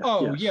sorry. Yeah,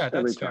 oh, yes, yeah, that's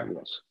every fair. time,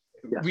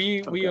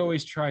 yes. We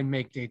always try and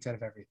make dates out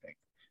of everything.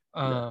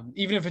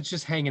 Even if it's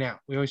just hanging out.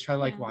 We always try to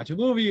like watch a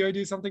movie or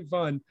do something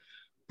fun.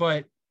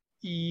 But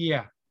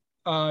yeah,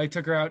 I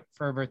took her out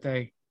for her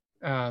birthday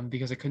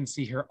because I couldn't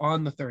see her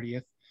on the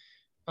 30th.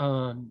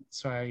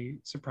 So I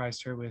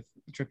surprised her with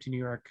a trip to New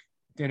York,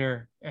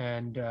 dinner,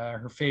 and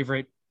her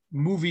favorite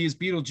movie is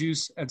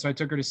Beetlejuice. And so I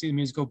took her to see the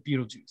musical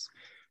Beetlejuice.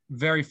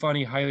 Very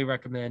funny, highly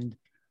recommend.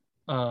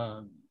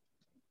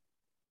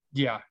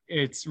 Yeah,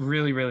 it's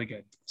really, really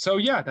good. So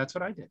yeah, that's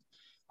what I did.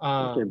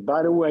 Okay.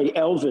 By the way,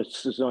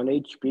 Elvis is on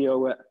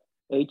HBO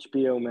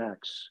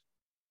Max.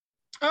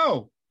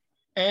 Oh,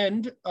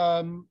 and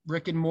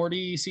Rick and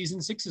Morty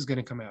season 6 is going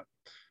to come out.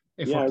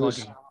 We're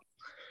plugging.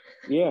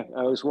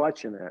 I was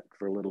watching that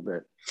for a little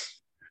bit.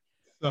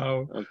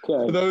 So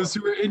for those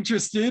who are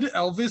interested,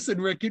 Elvis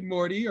and Rick and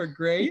Morty are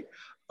great.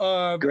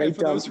 Great. And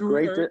for those who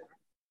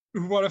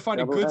want to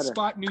find a good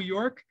spot in New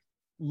York,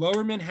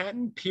 Lower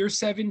Manhattan, Pier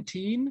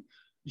 17,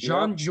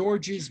 Jean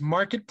George's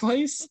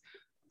Marketplace.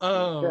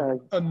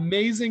 Okay.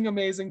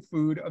 Amazing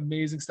food,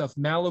 amazing stuff.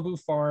 Malibu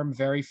Farm,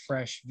 very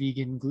fresh,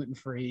 vegan,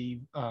 gluten-free.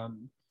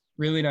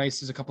 Really nice.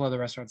 There's a couple other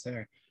restaurants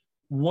there.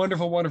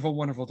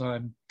 Wonderful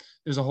time.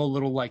 There's a whole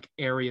little like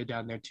area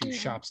down there too,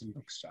 shops and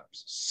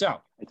bookshops.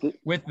 So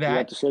with that, we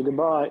have to say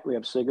goodbye. We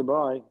have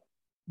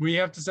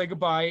to say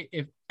goodbye.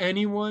 If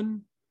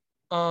anyone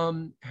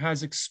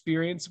has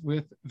experience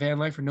with van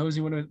life or knows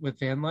anyone with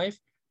van life,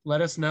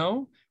 let us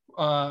know.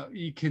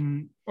 You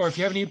can, or if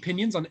you have any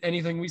opinions on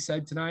anything we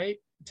said today,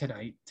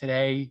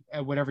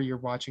 whatever you're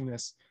watching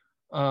this,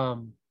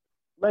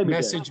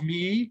 message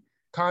me,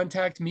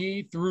 contact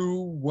me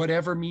through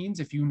whatever means.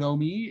 If you know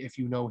me, if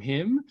you know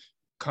him,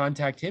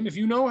 contact him. If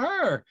you know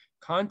her,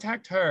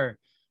 contact her.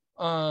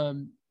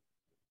 I'm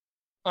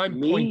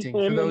pointing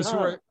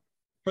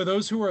for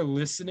those who are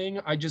listening.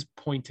 I just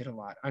pointed a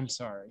lot. I'm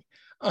sorry.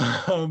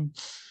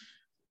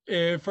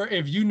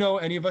 If you know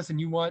any of us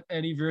and you want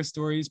any of your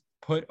stories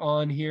put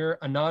on here,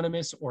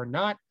 anonymous or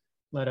not,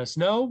 let us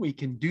know. We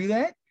can do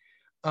that.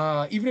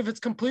 Even if it's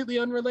completely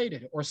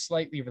unrelated or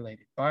slightly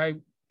related. By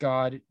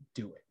God,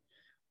 do it.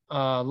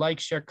 Like,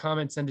 share,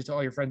 comment, send it to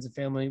all your friends and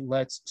family.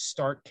 Let's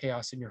start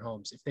chaos in your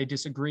homes. If they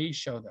disagree,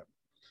 show them.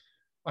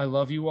 I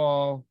love you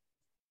all.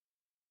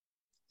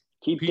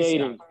 Keep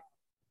dating.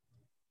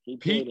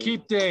 Keep dating.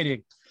 Keep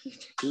dating.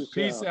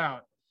 Peace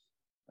out.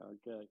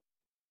 Okay.